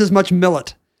twice as much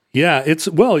millet. Yeah,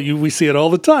 we see it all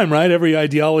the time, right? Every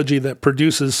ideology that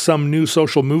produces some new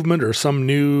social movement or some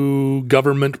new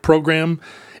government program,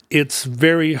 it's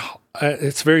very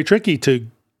tricky to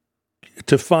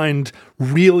find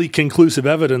really conclusive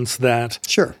evidence that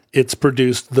it's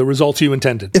produced the results you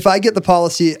intended. If I get the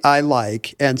policy I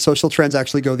like and social trends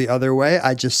actually go the other way,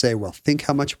 I just say, well, think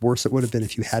how much worse it would have been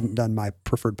if you hadn't done my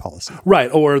preferred policy. Right,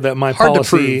 or that my Hard policy...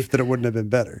 to prove that it wouldn't have been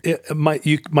better.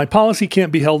 My policy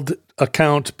can't be held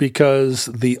account because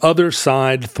the other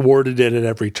side thwarted it at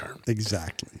every turn.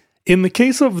 Exactly. In the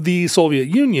case of the Soviet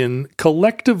Union,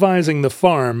 collectivizing the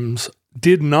farms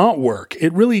did not work.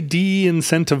 It really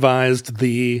de-incentivized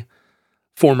the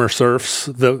former serfs,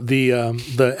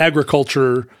 the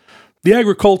agricultural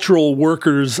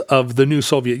workers of the new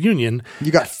Soviet Union.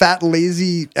 You got fat,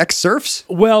 lazy ex-serfs?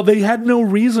 Well, they had no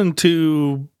reason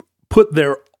to put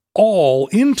their all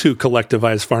into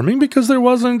collectivized farming because there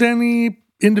wasn't any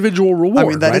individual reward. I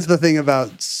mean, that is the thing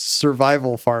about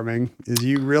survival farming, is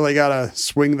you really got to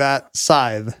swing that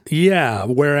scythe. Yeah,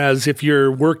 whereas if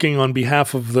you're working on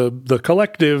behalf of the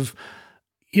collective,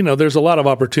 there's a lot of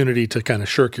opportunity to kind of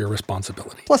shirk your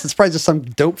responsibility. Plus, it's probably just some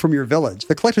dope from your village.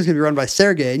 The collective's going to be run by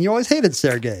Sergei, and you always hated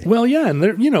Sergei. Well, yeah, and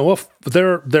there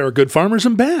are good farmers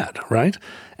and bad, right?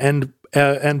 And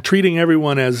treating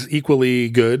everyone as equally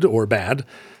good or bad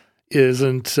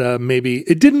isn't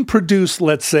it didn't produce,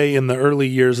 let's say, in the early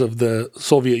years of the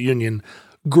Soviet Union,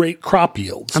 great crop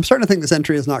yields. I'm starting to think this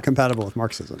entry is not compatible with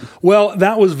Marxism. Well,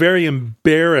 that was very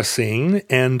embarrassing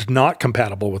and not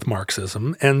compatible with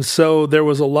Marxism. And so there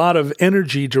was a lot of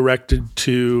energy directed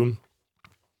to,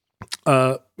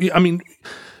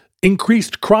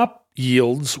 increased crop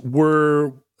yields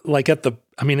were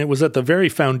it was at the very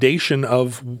foundation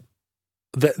of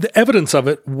the evidence of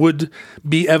it would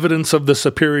be evidence of the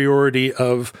superiority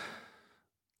of...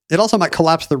 It also might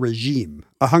collapse the regime,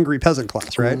 a hungry peasant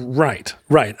class, right?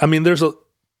 Right. I mean, there's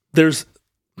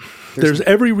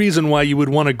every reason why you would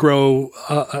want to grow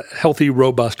healthy,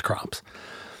 robust crops.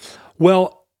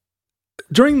 Well,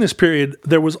 during this period,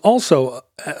 there was also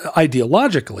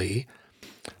ideologically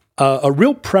a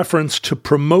real preference to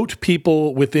promote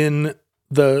people within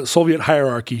the Soviet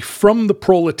hierarchy from the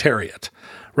proletariat.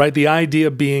 Right, the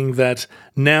idea being that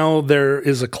now there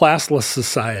is a classless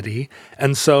society,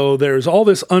 and so there's all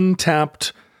this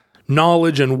untapped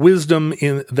knowledge and wisdom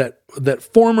in that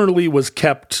formerly was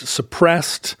kept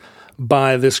suppressed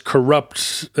by this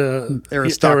corrupt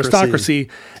aristocracy,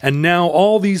 and now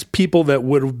all these people that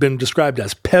would have been described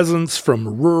as peasants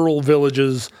from rural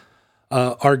villages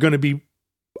are going to be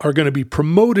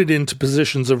promoted into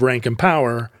positions of rank and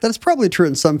power. That is probably true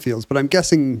in some fields, but I'm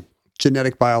guessing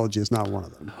genetic biology is not one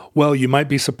of them. Well, you might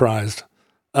be surprised.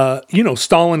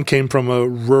 Stalin came from a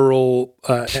rural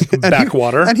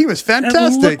backwater. And he was fantastic.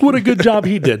 And look what a good job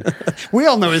he did. We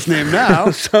all know his name now.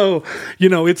 So,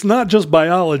 it's not just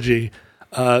biology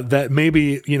that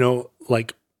maybe,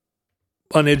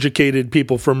 uneducated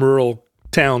people from rural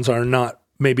towns are not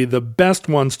maybe the best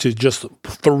ones to just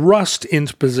thrust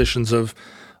into positions of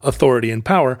authority and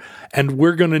power. And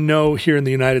we're going to know here in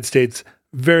the United States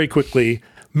very quickly,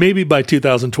 maybe by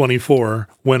 2024,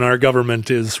 when our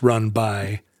government is run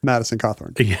by... Madison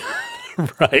Cawthorn. Yeah,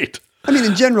 Right. I mean,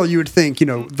 in general, you would think,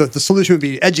 the solution would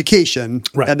be education.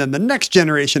 Right. And then the next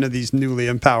generation of these newly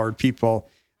empowered people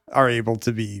are able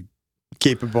to be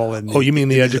capable. Oh, you mean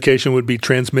the education would be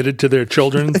transmitted to their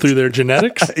children through their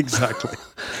genetics? Exactly.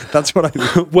 That's what I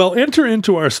mean. Well, enter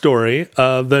into our story,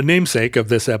 the namesake of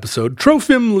this episode,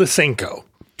 Trofim Lysenko,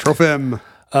 Trofim.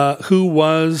 who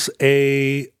was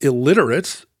a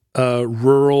illiterate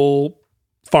rural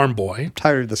farm boy.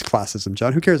 Tired of this classism,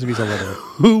 John. Who cares if he's illiterate?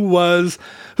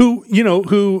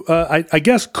 who I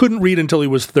guess couldn't read until he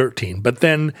was 13, but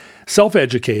then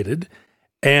self-educated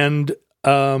and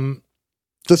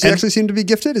Does he actually seem to be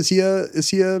gifted? Is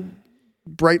he a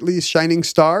brightly shining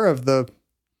star of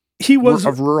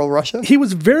rural Russia? He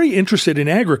was very interested in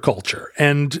agriculture,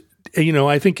 and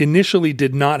I think initially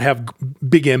did not have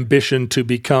big ambition to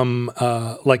become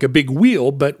like a big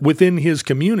wheel, but within his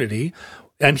community.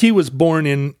 And he was born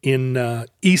in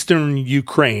eastern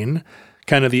Ukraine,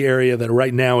 kind of the area that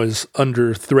right now is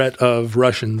under threat of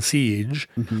Russian siege,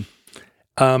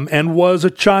 and was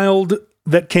a child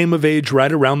that came of age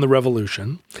right around the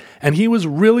revolution. And he was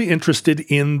really interested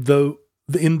in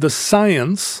the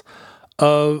science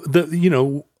of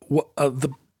the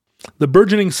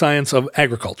burgeoning science of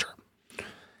agriculture.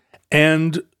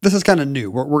 And this is kind of new.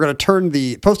 We're going to turn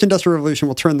the post-industrial revolution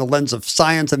will turn the lens of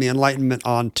science and the Enlightenment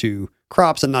onto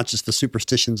crops and not just the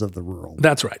superstitions of the rural.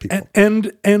 That's right. People.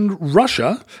 And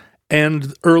Russia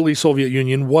and early Soviet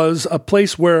Union was a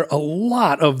place where a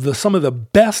lot of some of the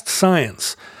best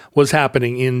science was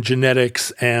happening in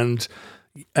genetics and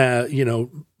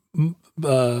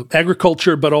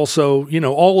agriculture, but also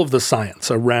all of the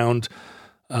science around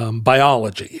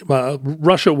biology.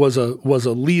 Russia was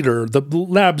a leader. The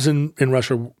labs in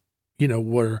Russia,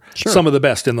 were some of the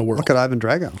best in the world. Look at Ivan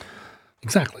Drago.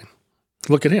 Exactly.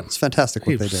 Look at him. It's fantastic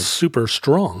what they did. Super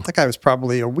strong. That guy was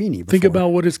probably a weenie before. Think about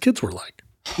what his kids were like.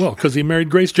 Well, because he married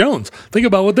Grace Jones. Think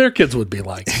about what their kids would be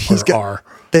like.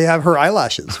 They have her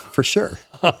eyelashes, for sure.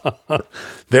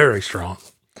 Very strong.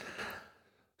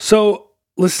 So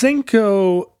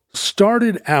Lysenko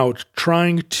started out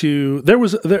trying to. There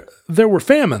were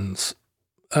famines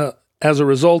as a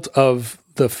result of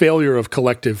the failure of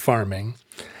collective farming,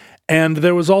 and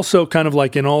there was also kind of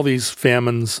like in all these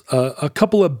famines a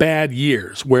couple of bad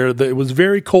years where it was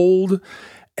very cold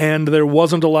and there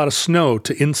wasn't a lot of snow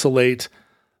to insulate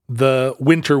the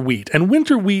winter wheat. And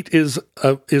winter wheat is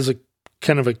a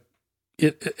kind of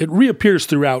it reappears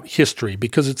throughout history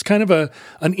because it's kind of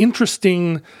an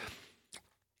interesting.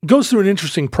 Goes through an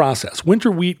interesting process. Winter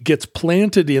wheat gets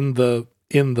planted in the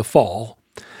fall,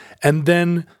 and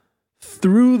then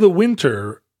through the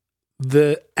winter,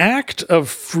 the act of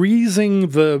freezing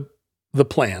the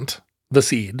plant, the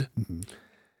seed,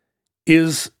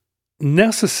 is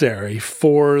necessary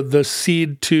for the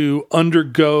seed to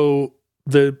undergo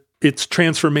its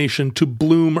transformation to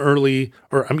bloom early,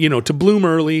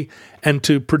 and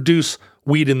to produce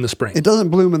wheat in the spring. It doesn't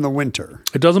bloom in the winter.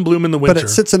 It doesn't bloom in the winter. But it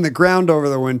sits in the ground over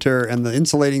the winter, and the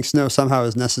insulating snow somehow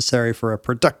is necessary for a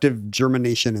productive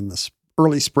germination in the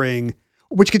early spring,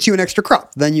 which gets you an extra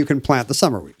crop. Then you can plant the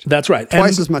summer wheat. That's right.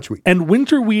 Twice as much wheat. And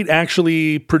winter wheat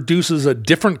actually produces a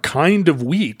different kind of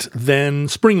wheat than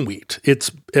spring wheat. It's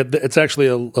actually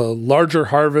a larger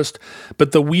harvest,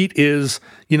 but the wheat is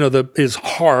is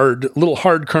hard, little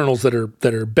hard kernels that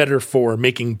are better for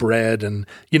making bread, and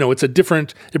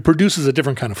it produces a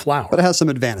different kind of flour. But it has some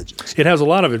advantages. It has a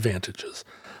lot of advantages,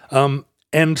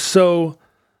 and so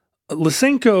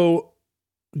Lysenko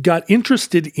got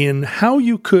interested in how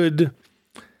you could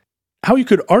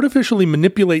artificially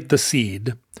manipulate the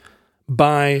seed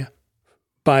by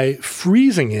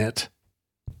freezing it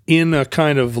in a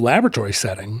kind of laboratory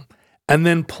setting and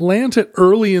then plant it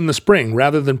early in the spring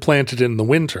rather than plant it in the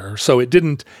winter, so it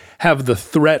didn't have the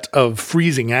threat of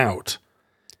freezing out.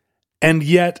 And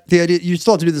yet the idea, you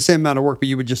still have to do the same amount of work, but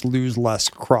you would just lose less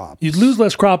crops. You'd lose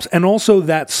less crops, and also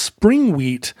that spring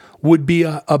wheat would be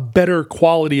a better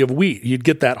quality of wheat. You'd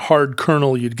get that hard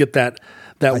kernel, you'd get that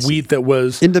wheat that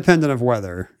was independent of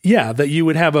weather. Yeah, that you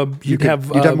would have you'd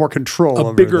have more control a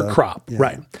over bigger crop,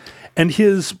 right? And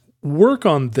his work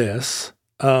on this,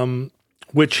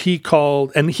 which he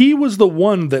called, and he was the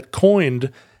one that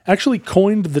coined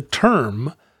the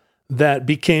term that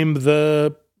became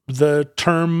the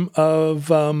term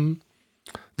of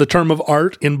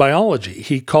art in biology.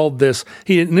 He called this.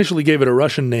 He initially gave it a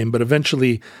Russian name, but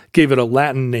eventually gave it a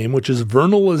Latin name, which is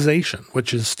vernalization,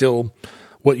 which is still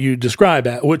what you describe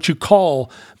what you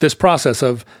call this process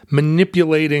of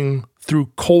manipulating through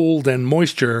cold and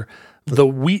moisture the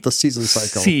wheat the season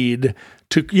cycle seed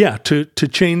to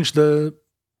change the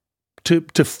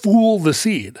to fool the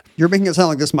seed. You're making it sound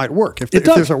like this might work if It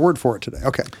does. there's a word for it today.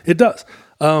 Okay. It does.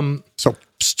 So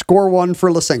score 1 for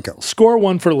Lysenko. Score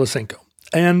 1 for Lysenko.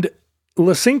 And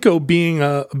Lysenko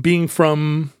being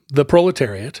from the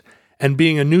proletariat and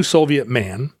being a new Soviet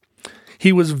man,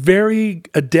 he was very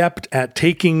adept at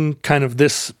taking kind of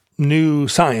this new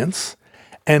science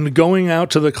and going out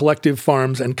to the collective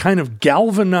farms and kind of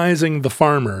galvanizing the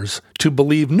farmers to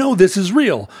believe, no, this is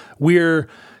real. We're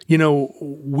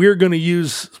going to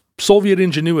use Soviet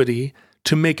ingenuity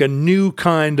to make a new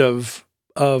kind of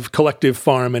collective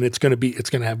farm, and it's going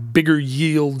to have bigger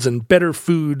yields and better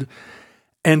food.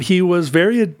 And he was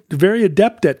very, very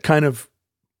adept at kind of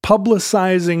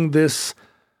publicizing this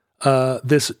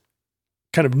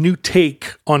kind of new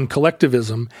take on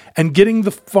collectivism and getting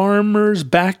the farmers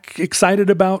back excited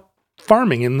about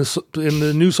farming in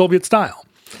the new Soviet style.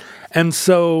 And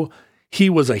so he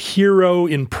was a hero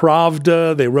in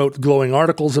Pravda. They wrote glowing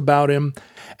articles about him,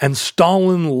 and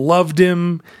Stalin loved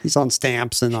him. He's on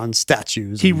stamps and on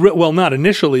statues. Well, not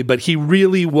initially, but he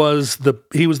really was the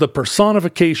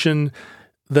personification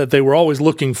that they were always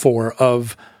looking for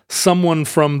of someone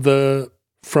from the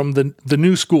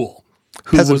new school.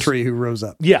 Peasantry who rose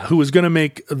up. Yeah, who was going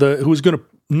to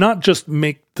not just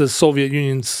make the Soviet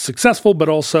Union successful, but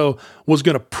also was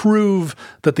going to prove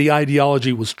that the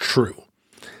ideology was true.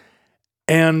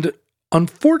 And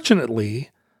unfortunately,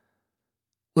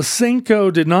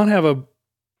 Lysenko did not have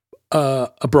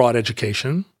a broad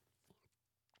education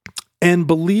and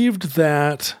believed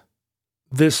that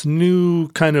this new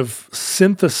kind of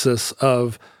synthesis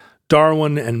of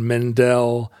Darwin and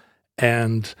Mendel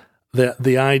and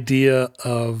the idea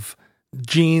of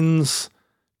genes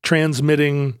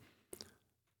transmitting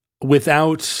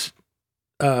without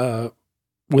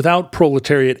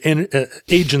proletariat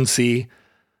agency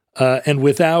and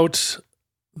without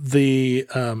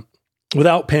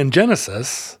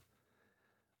pangenesis,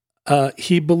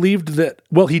 he believed that.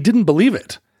 Well, he didn't believe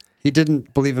it. He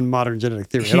didn't believe in modern genetic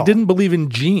theory at all. He didn't believe in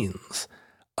genes.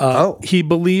 He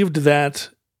believed that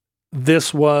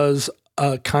this was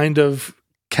a kind of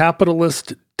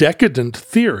capitalist decadent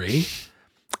theory,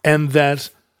 and that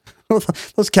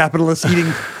those capitalists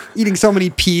eating so many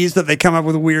peas that they come up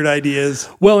with weird ideas.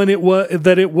 Well, and it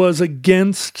was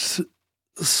against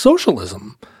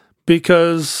socialism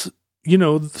because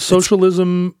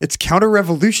socialism. It's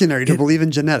counter-revolutionary to believe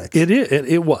in genetics.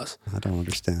 It was. I don't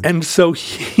understand. And so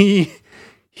he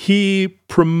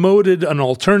promoted an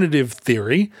alternative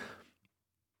theory,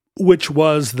 which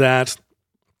was that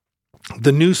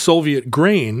the new Soviet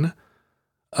grain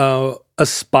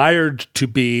aspired to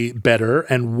be better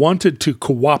and wanted to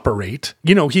cooperate.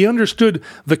 He understood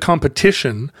the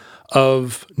competition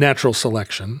of natural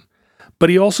selection,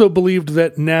 but he also believed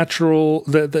that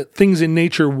that things in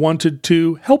nature wanted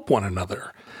to help one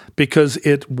another because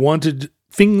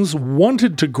things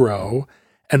wanted to grow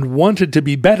and wanted to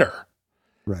be better.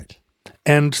 Right.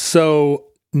 And so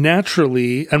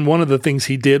naturally, and one of the things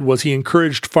he did was he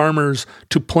encouraged farmers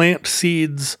to plant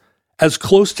seeds as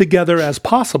close together as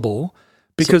possible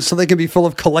because so they can be full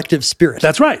of collective spirit.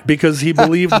 That's right, because he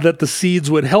believed that the seeds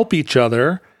would help each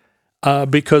other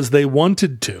because they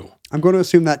wanted to. I'm going to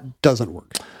assume that doesn't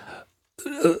work.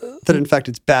 That in fact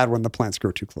it's bad when the plants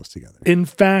grow too close together. In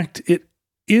fact, it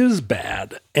is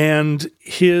bad, and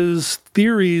his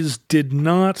theories did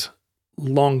not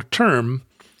long-term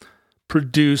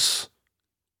produce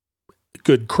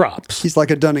good crops. He's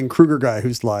like a Dunning-Kruger guy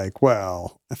who's like,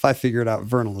 well, if I figured out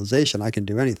vernalization, I can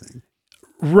do anything.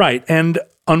 Right. And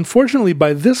unfortunately,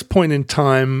 by this point in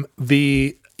time,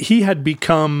 he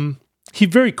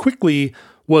very quickly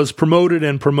was promoted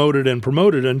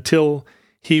until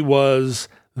he was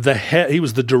he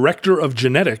was the director of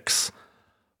genetics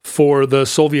for the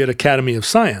Soviet Academy of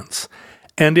Science.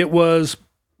 And it was,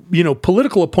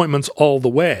 political appointments all the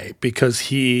way because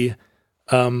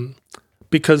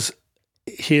because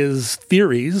his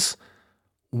theories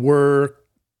were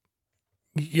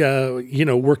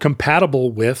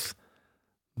compatible with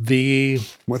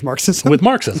Marxism. With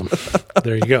Marxism.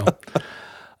 There you go.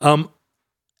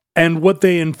 And what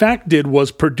they in fact did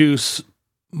was produce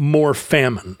more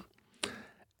famine.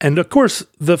 And of course,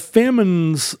 the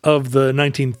famines of the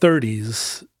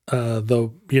 1930s,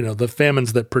 the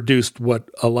famines that produced what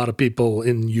a lot of people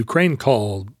in Ukraine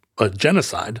call a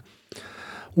genocide,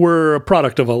 were a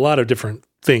product of a lot of different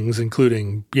things,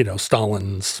 including,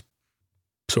 Stalin's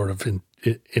sort of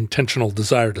intentional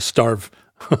desire to starve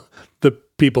the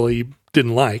people he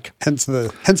didn't like. Hence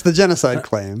the genocide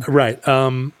claim. Right.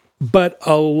 But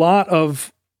a lot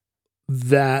of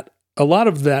that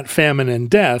famine and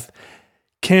death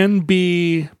can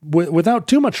be, without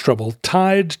too much trouble,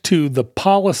 tied to the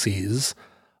policies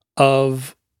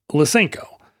of Lysenko,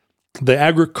 the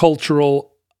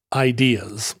agricultural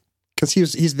ideas. Because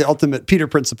he's the ultimate Peter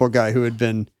Principle guy who had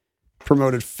been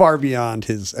promoted far beyond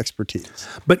his expertise.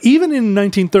 But even in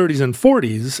 1930s and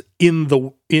 40s,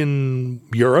 in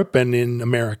Europe and in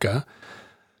America,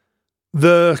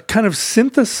 the kind of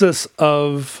synthesis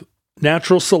of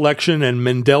natural selection and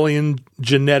Mendelian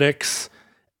genetics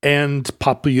and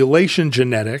population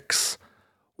genetics,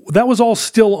 that was all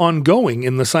still ongoing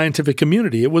in the scientific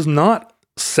community. It was not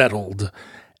settled,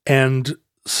 and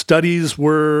studies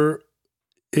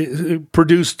it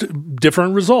produced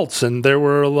different results, and there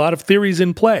were a lot of theories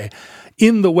in play.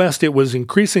 In the West, it was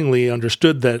increasingly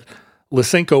understood that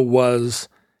Lysenko was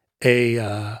a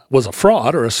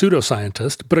fraud or a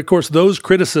pseudoscientist, but of course those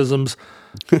criticisms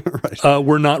Right.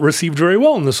 were not received very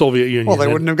well in the Soviet Union. Well, they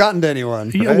wouldn't have gotten to anyone.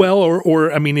 Right? Yeah, well,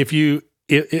 or I mean, if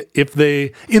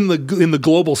they in the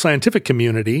global scientific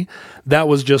community, that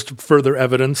was just further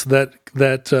evidence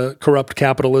that corrupt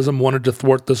capitalism wanted to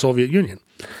thwart the Soviet Union,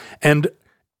 and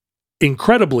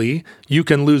incredibly, you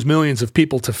can lose millions of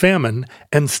people to famine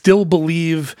and still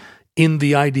believe in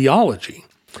the ideology.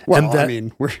 Well, and that, I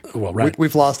mean, right.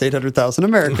 we've lost 800,000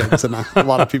 Americans, and a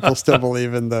lot of people still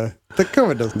believe in that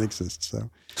COVID doesn't exist.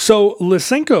 So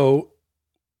Lysenko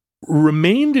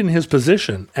remained in his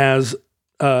position as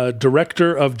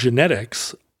director of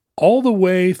genetics all the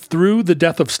way through the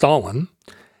death of Stalin,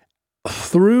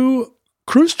 through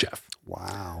Khrushchev.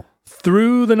 Wow.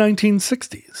 Through the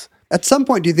 1960s. At some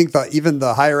point, do you think that even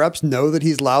the higher ups know that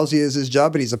he's lousy as his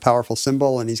job, but he's a powerful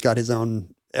symbol and he's got his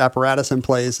own apparatus in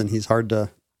place and he's hard to...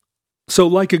 So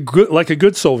like a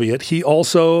good Soviet, he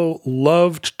also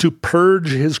loved to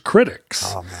purge his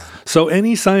critics. Oh, man. So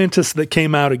any scientists that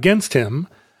came out against him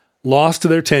lost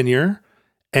their tenure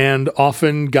and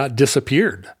often got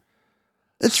disappeared.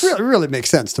 It really makes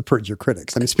sense to purge your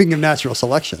critics. I mean, speaking of natural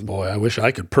selection. Boy, I wish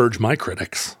I could purge my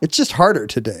critics. It's just harder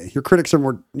today. Your critics are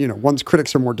more, one's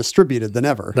critics are more distributed than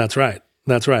ever. That's right.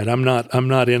 I'm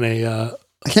not in a...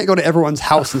 I can't go to everyone's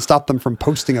house and stop them from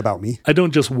posting about me. I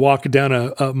don't just walk down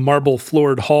a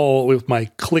marble-floored hall with my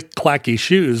click-clacky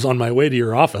shoes on my way to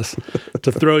your office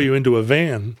to throw you into a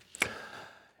van.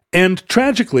 And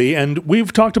tragically, and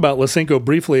we've talked about Lysenko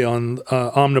briefly on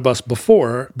Omnibus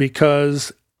before,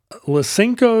 because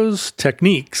Lysenko's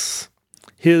techniques,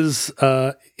 his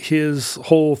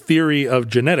whole theory of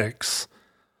genetics,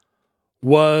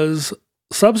 was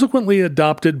subsequently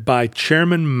adopted by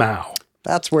Chairman Mao.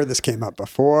 That's where this came up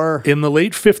before. In the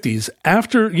late 50s,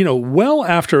 well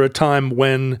after a time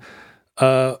when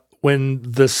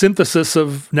the synthesis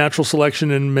of natural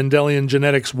selection and Mendelian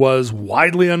genetics was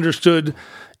widely understood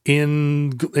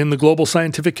in the global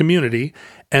scientific community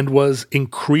and was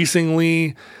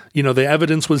increasingly, the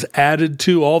evidence was added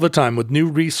to all the time with new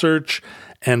research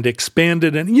and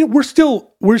expanded. And we're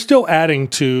still adding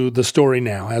to the story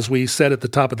now. As we said at the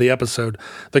top of the episode,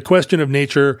 the question of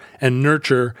nature and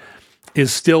nurture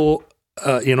is still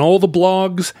in all the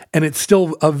blogs, and it's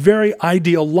still a very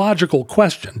ideological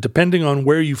question. Depending on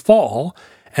where you fall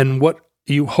and what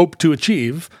you hope to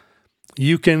achieve,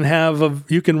 you can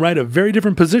write a very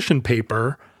different position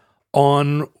paper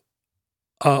on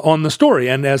the story.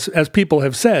 And as people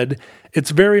have said,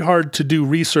 it's very hard to do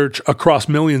research across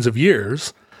millions of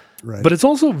years, right. But it's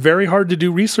also very hard to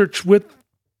do research with.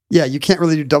 Yeah, you can't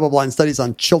really do double-blind studies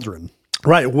on children.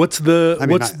 Right. What's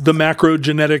the macro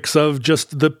genetics of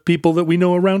just the people that we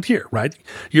know around here, right?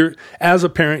 As a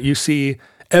parent, you see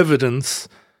evidence,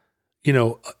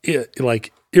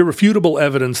 like irrefutable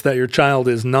evidence that your child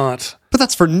is not. But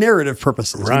that's for narrative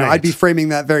purposes. Right. I'd be framing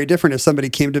that very different if somebody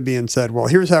came to me and said, well,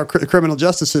 here's how the criminal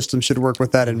justice system should work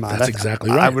with that in mind. That's exactly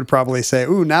right. I would probably say,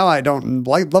 ooh, now I don't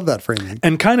love that framing.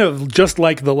 And kind of just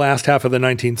like the last half of the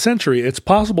 19th century, it's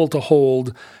possible to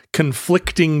hold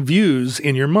conflicting views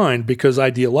in your mind because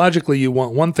ideologically you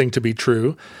want one thing to be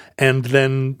true, and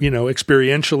then,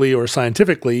 experientially or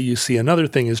scientifically you see another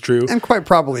thing is true. And quite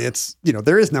probably it's,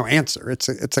 there is no answer. It's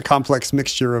a complex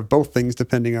mixture of both things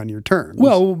depending on your terms.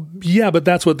 Well, yeah, but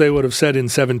that's what they would have said in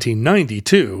 1790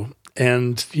 too.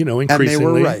 And, increasingly, and they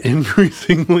were right.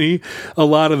 Increasingly, a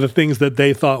lot of the things that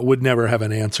they thought would never have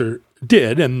an answer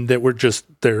did, and they're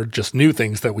just new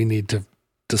things that we need to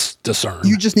discern.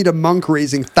 You just need a monk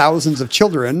raising thousands of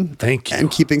children. Thank you. And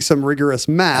keeping some rigorous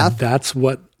math. And that's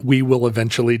what we will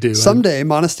eventually do. Someday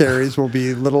monasteries will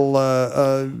be little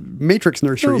matrix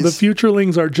nurseries. No, the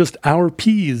futurelings are just our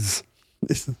peas.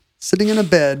 Sitting in a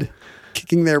bed,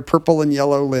 kicking their purple and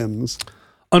yellow limbs.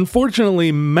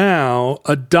 Unfortunately, Mao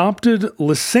adopted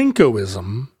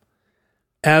Lysenkoism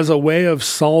as a way of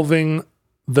solving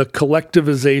the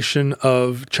collectivization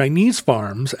of Chinese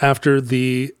farms after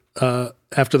the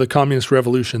communist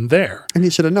revolution there. And he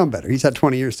should have known better. He's had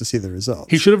 20 years to see the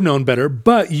results. He should have known better,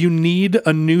 but you need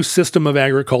a new system of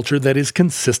agriculture that is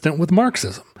consistent with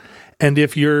Marxism. And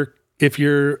if your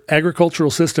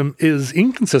agricultural system is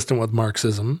inconsistent with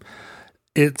Marxism,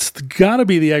 it's got to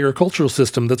be the agricultural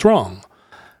system that's wrong,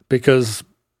 because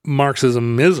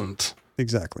Marxism isn't.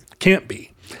 Exactly. Can't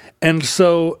be. And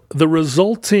so the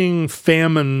resulting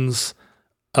famines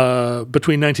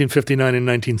between 1959 and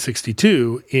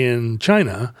 1962 in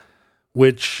China,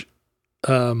 which,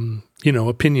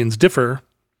 opinions differ.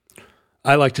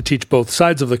 I like to teach both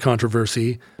sides of the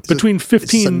controversy. Between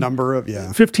 15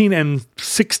 and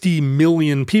 60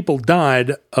 million people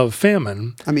died of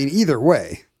famine. I mean, either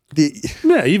way.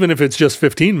 Even if it's just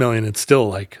 15 million, it's still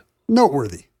like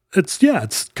noteworthy. It's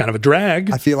kind of a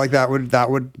drag. I feel like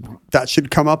that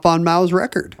should come up on Mao's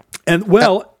record. And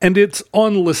and it's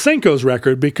on Lysenko's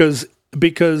record because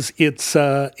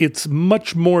it's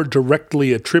much more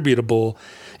directly attributable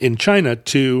in China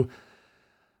to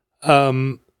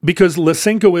because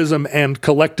Lysenkoism and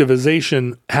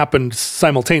collectivization happened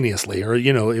simultaneously, or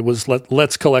it was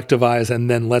let's collectivize and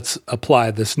then let's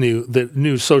apply the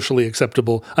new socialist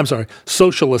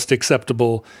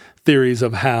acceptable theories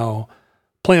of how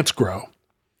plants grow.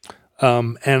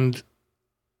 And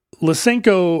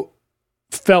Lysenko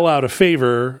fell out of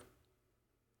favor.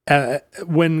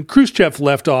 When Khrushchev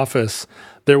left office,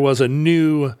 there was a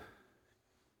new,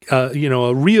 a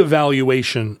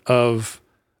reevaluation of,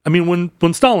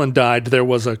 when Stalin died, there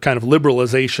was a kind of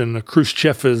liberalization, a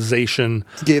Khrushchevization.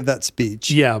 He gave that speech.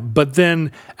 Yeah, but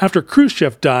then after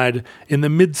Khrushchev died in the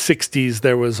mid-'60s,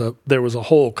 there was a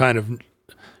whole kind of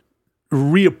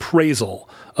reappraisal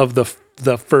of the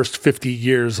first 50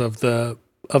 years of the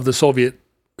Soviet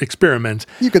experiment.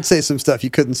 You could say some stuff you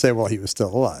couldn't say while he was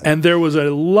still alive. And there was a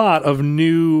lot of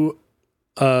new,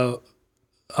 a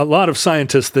lot of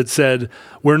scientists that said,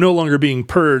 we're no longer being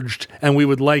purged, and we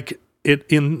would like it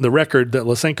in the record that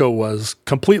Lysenko was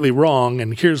completely wrong,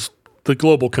 and here's the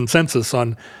global consensus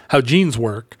on how genes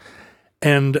work.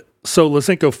 And so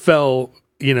Lysenko fell,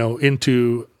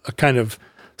 into a kind of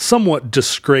somewhat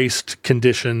disgraced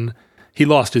condition. He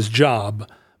lost his job,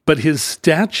 but his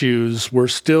statues were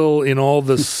still in all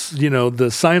the,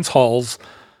 the science halls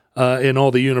in all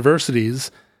the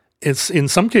universities. It's in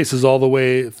some cases all the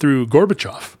way through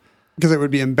Gorbachev. Because it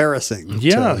would be embarrassing.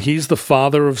 Yeah, he's the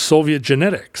father of Soviet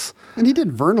genetics. And he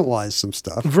did vernalize some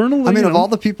stuff. Of all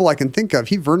the people I can think of,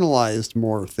 he vernalized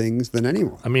more things than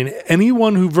anyone.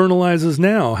 Anyone who vernalizes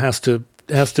now has to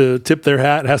tip their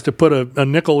hat, has to put a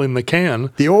nickel in the can.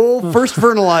 The old first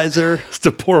vernalizer. Has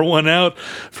to pour one out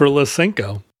for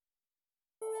Lysenko.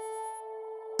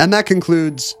 And that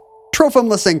concludes Trofim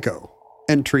Lysenko,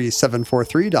 entry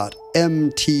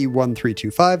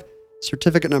 743.MT1325,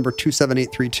 certificate number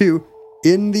 27832,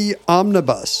 in the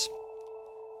omnibus.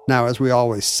 Now, as we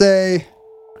always say,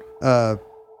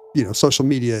 social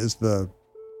media is the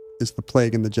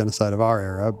plague and the genocide of our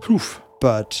era. Oof.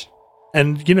 But...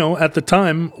 And, at the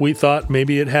time, we thought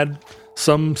maybe it had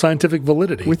some scientific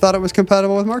validity. We thought it was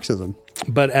compatible with Marxism.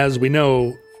 But as we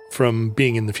know from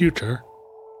being in the future...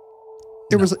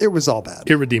 It was all bad.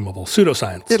 Irredeemable.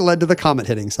 Pseudoscience. It led to the comet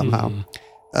hitting somehow.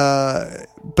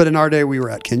 But in our day, we were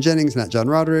at Ken Jennings and at John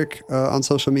Roderick on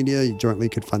social media. You jointly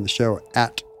could find the show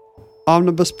at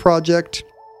Omnibus Project.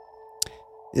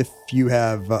 If you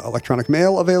have electronic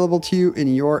mail available to you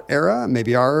in your era,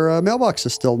 maybe our mailbox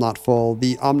is still not full,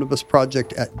 the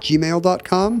omnibusproject at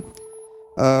gmail.com.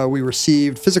 We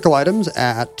received physical items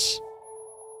at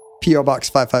P.O. Box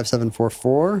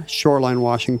 55744, Shoreline,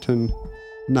 Washington,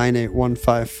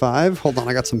 98155. Hold on,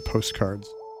 I got some postcards.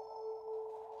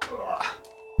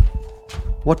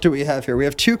 What do we have here? We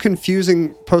have two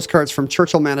confusing postcards from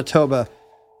Churchill, Manitoba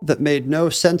that made no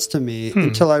sense to me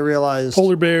until I realized...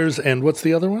 Polar bears, and what's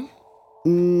the other one?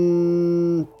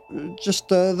 Just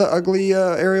the ugly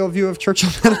aerial view of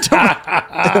Churchill, Manitoba.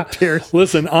 It appears.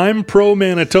 Listen, I'm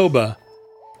pro-Manitoba.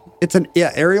 It's an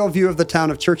aerial view of the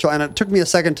town of Churchill, and it took me a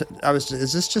second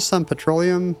is this just some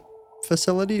petroleum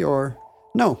facility, or...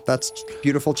 No, that's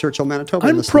beautiful Churchill, Manitoba.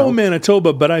 I'm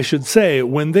pro-Manitoba, but I should say,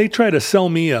 when they try to sell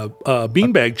me a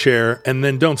beanbag chair and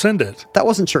then don't send it... That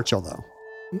wasn't Churchill, though.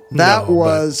 That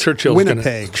was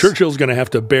Winnipeg. Churchill's going to have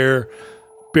to bear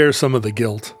some of the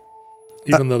guilt,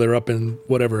 even though they're up in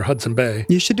whatever, Hudson Bay.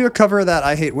 You should do a cover of that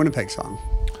I Hate Winnipeg song.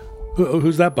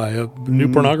 Who's that by? New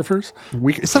Pornographers?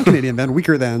 Some Canadian band,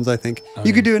 Weaker Thans, I think.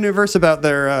 You could do a new verse about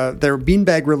their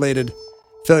beanbag-related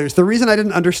failures. The reason I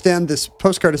didn't understand this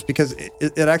postcard is because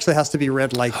it actually has to be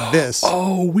read like this,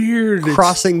 Oh, weird.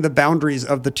 crossing the boundaries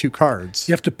of the two cards.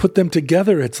 You have to put them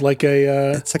together. It's like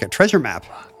a It's like a treasure map.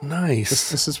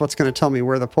 nice. This is what's going to tell me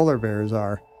where the polar bears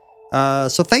are.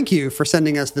 So thank you for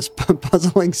sending us this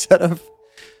puzzling set of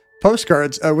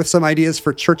postcards with some ideas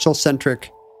for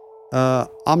Churchill-centric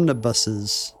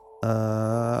omnibuses.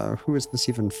 Who is this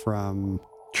even from?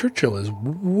 Churchill is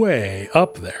way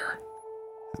up there.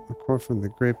 A quote from the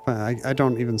grapevine. I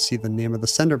don't even see the name of the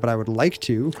sender, but I would like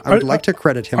to. I would like to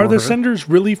credit him. Are or the her. senders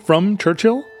really from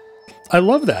Churchill? I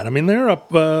love that. I mean, they're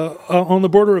up on the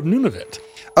border of Nunavut.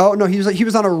 Oh no, he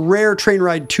was on a rare train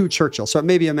ride to Churchill, so it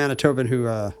may be a Manitoban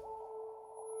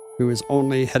who is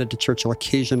only headed to Churchill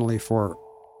occasionally for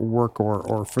work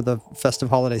or for the festive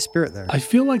holiday spirit there. I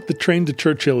feel like the train to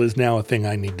Churchill is now a thing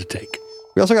I need to take.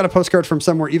 We also got a postcard from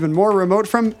somewhere even more remote,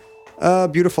 from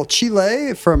beautiful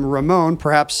Chile, from Ramon,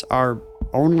 perhaps our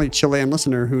only Chilean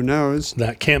listener, who knows.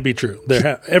 That can't be true.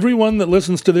 Everyone that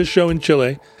listens to this show in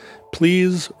Chile,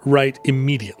 please write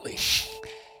immediately.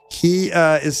 He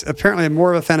is apparently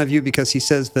more of a fan of you because he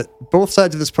says that both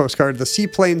sides of this postcard, the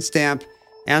seaplane stamp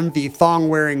and the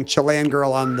thong-wearing Chilean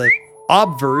girl on the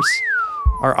obverse,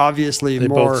 are obviously They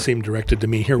more both seem directed to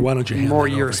me. Here, why don't you hand more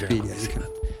that your over speed. here? Yeah,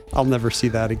 I'll never see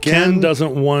that again. Ken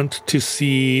doesn't want to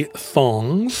see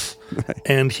thongs,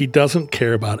 and he doesn't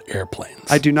care about airplanes.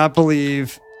 I do not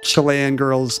believe Chilean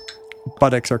girls'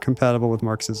 buttocks are compatible with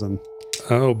Marxism.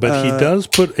 Oh, but he does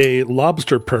put a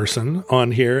lobster person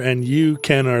on here, and you,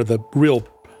 Ken, are the real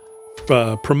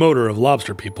promoter of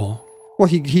lobster people. Well,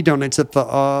 he donates at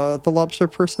the lobster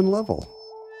person level.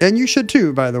 And you should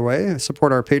too, by the way.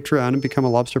 Support our Patreon and become a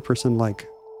lobster person like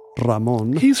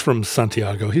Ramon. He's from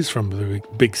Santiago. He's from the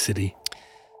big city.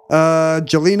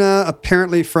 Jelena,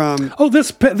 apparently from... Oh,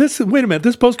 this wait a minute.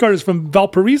 This postcard is from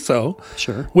Valparaiso.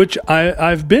 Sure. Which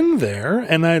I've been there,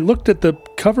 and I looked at the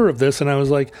cover of this, and I was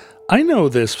like, I know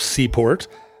this seaport.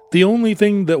 The only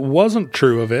thing that wasn't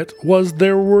true of it was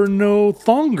there were no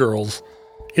thong girls.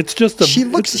 It's just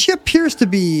She appears to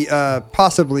be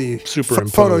possibly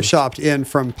Superimposed. photoshopped in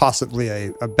from possibly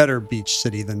a better beach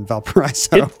city than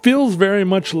Valparaiso. It feels very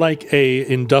much like a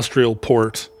industrial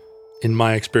port, in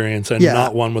my experience, and Yeah.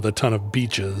 not one with a ton of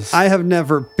beaches. I have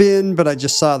never been, but I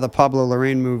just saw the Pablo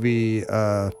Larraín movie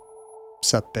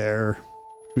set there,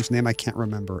 whose name I can't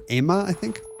remember. Ema, I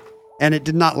think. And it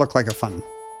did not look like a fun,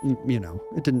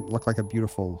 it didn't look like a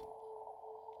beautiful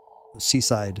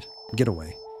seaside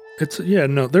getaway. They're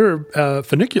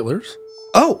funiculars.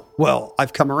 Oh, well,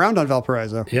 I've come around on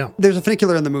Valparaiso. Yeah. There's a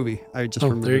funicular in the movie. I just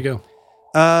remember. There you go.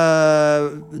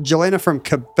 Jelena from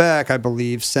Quebec, I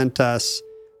believe, sent us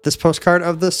this postcard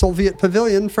of the Soviet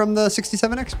Pavilion from the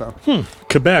 67 Expo.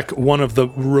 Quebec, one of the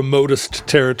remotest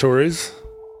territories,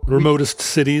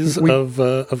 cities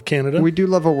of Canada. We do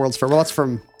love a World's Fair. Well,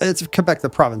 it's Quebec, the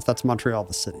province. That's Montreal,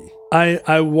 the city.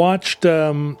 I watched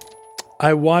the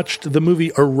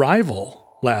movie Arrival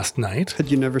last night. Had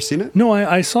you never seen it? No,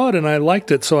 I saw it and I liked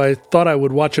it, so I thought I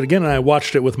would watch it again, and I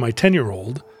watched it with my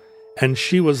 10-year-old, and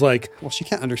she was like, Well, she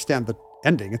can't understand the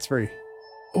ending. It's very...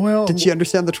 well... Did she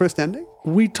understand the twist ending?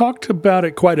 We talked about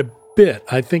it quite a bit.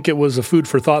 I think it was a food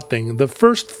for thought thing. The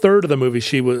first third of the movie,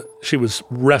 she was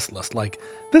restless. Like,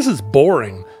 this is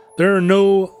boring. There are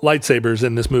no lightsabers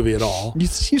in this movie at all. You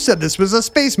said this was a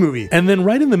space movie. And then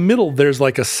right in the middle, there's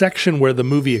like a section where the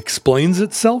movie explains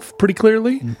itself pretty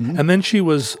clearly. Mm-hmm. And then she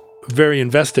was very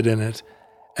invested in it.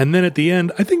 And then at the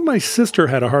end, I think my sister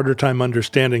had a harder time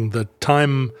understanding the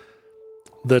time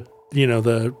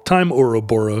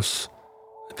Ouroboros.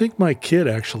 I think my kid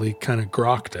actually kind of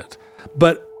grokked it.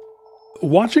 But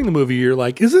watching the movie, you're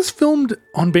like, is this filmed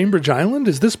on Bainbridge Island?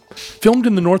 Is this filmed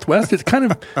in the Northwest? It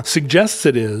kind of suggests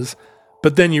it is,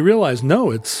 but then you realize, no,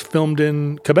 it's filmed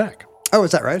in Quebec. Oh,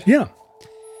 is that right? Yeah.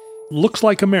 Looks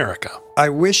like America. I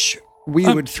wish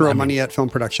we would throw money at film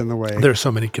production the way There's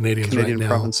so many Canadian right now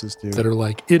provinces do. that are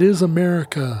like, it is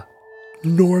America.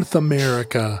 North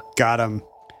America. Got him.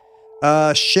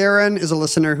 Sharon is a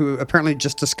listener who apparently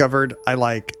just discovered I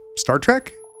like Star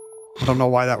Trek. I don't know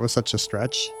why that was such a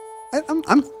stretch.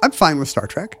 I'm fine with Star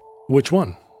Trek. Which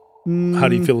one? How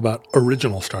do you feel about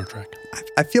original Star Trek?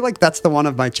 I feel like that's the one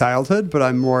of my childhood, but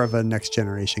I'm more of a next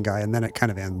generation guy, and then it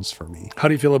kind of ends for me. How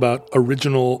do you feel about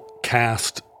original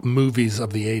cast movies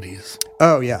of the 80s?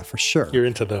 Oh, yeah, for sure. You're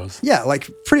into those. Yeah, like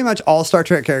pretty much all Star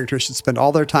Trek characters should spend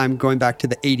all their time going back to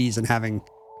the 80s and having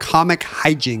comic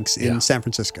hijinks in San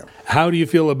Francisco. How do you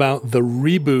feel about the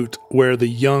reboot where the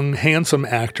young, handsome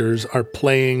actors are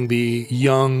playing the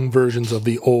young versions of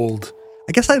the old?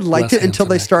 I guess I liked less it until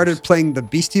they handsome started actors? playing the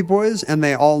Beastie Boys, and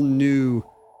they all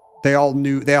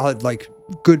had like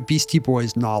good Beastie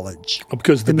Boys knowledge.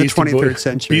 Because the in the Beastie 23rd Boys,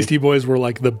 century. Beastie Boys were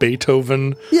like the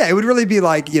Beethoven. Yeah, it would really be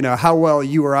like, how well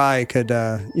you or I could,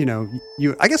 I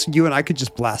guess you and I could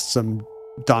just blast some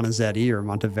Donizetti or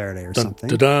Monteverde or something.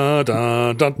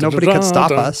 Nobody could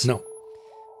stop us. No.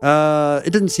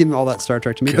 It didn't seem all that Star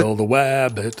Trek to me. Kill the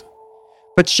wabbit.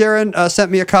 But Sharon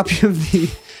sent me a copy of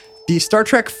the Star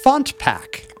Trek font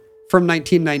pack from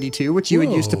 1992, which you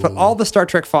would use to put all the Star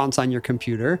Trek fonts on your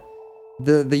computer.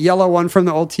 The yellow one from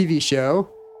the old TV show,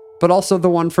 but also the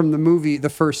one from the movie,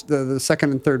 the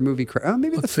second and third movie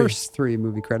first three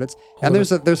movie credits. And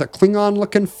there's a Klingon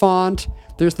looking font.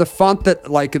 There's the font that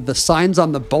like the signs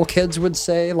on the bulkheads would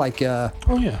say, like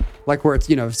like where it's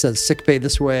it says sick bay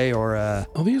this way, or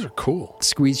these are cool.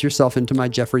 Squeeze yourself into my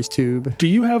Jeffries tube. Do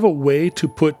you have a way to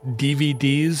put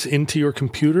DVDs into your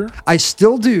computer? I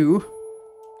still do.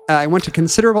 I went to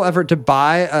considerable effort to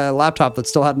buy a laptop that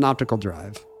still had an optical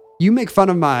drive. You make fun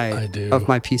of my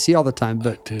PC all the time,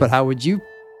 but how would you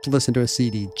listen to a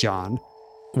CD, John?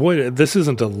 Wait, this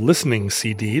isn't a listening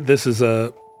CD. This is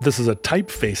a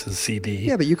typefaces CD.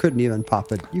 Yeah, but you couldn't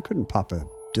pop a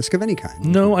disc of any kind.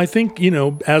 No, I think,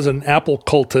 as an Apple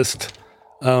cultist,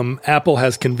 Apple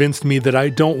has convinced me that I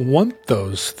don't want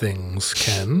those things,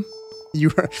 Ken.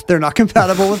 They're not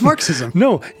compatible with Marxism.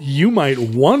 No, you might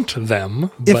want them,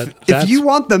 but if you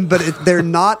want them, but they're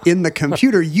not in the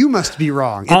computer, you must be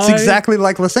wrong. It's exactly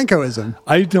like Lysenkoism.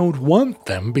 I don't want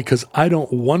them because I don't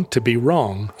want to be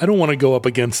wrong. I don't want to go up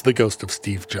against the ghost of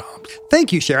Steve Jobs.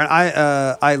 Thank you, Sharon.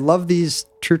 I love these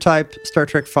TrueType Star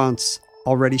Trek fonts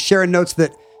already. Sharon notes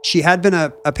that she had been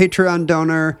a Patreon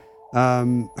donor.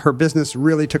 Her business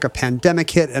really took a pandemic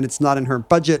hit, and it's not in her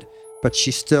budget, but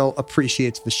she still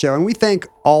appreciates the show. And we thank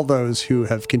all those who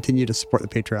have continued to support the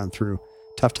Patreon through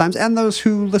tough times, and those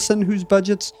who listen whose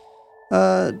budgets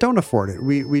don't afford it.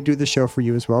 We do the show for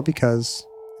you as well because,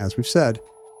 as we've said,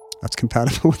 that's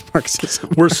compatible with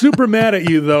Marxism. We're super mad at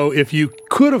you, though, if you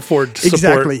could afford to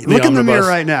support the Look in the mirror Omnibus,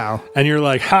 right now. and you're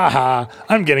like, ha,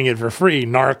 I'm getting it for free.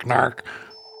 Narc, narc.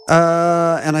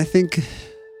 And I think,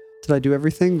 did I do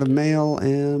everything? The male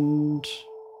and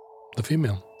the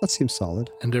female. That seems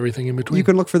solid. And everything in between. You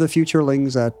can look for the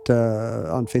Futurelings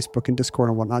on Facebook and Discord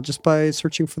and whatnot just by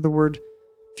searching for the word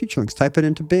Futurelings. Type it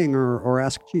into Bing or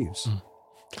Ask Jeeves.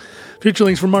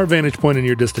 Futurelings, from our vantage point in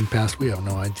your distant past, we have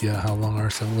no idea how long our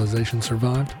civilization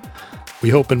survived. We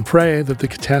hope and pray that the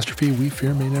catastrophe we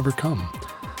fear may never come.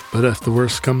 But if the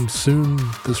worst comes soon,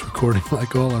 this recording,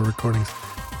 like all our recordings,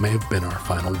 may have been our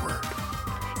final word.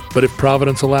 But if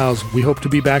Providence allows, we hope to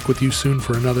be back with you soon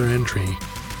for another entry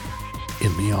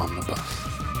in the Omnibus.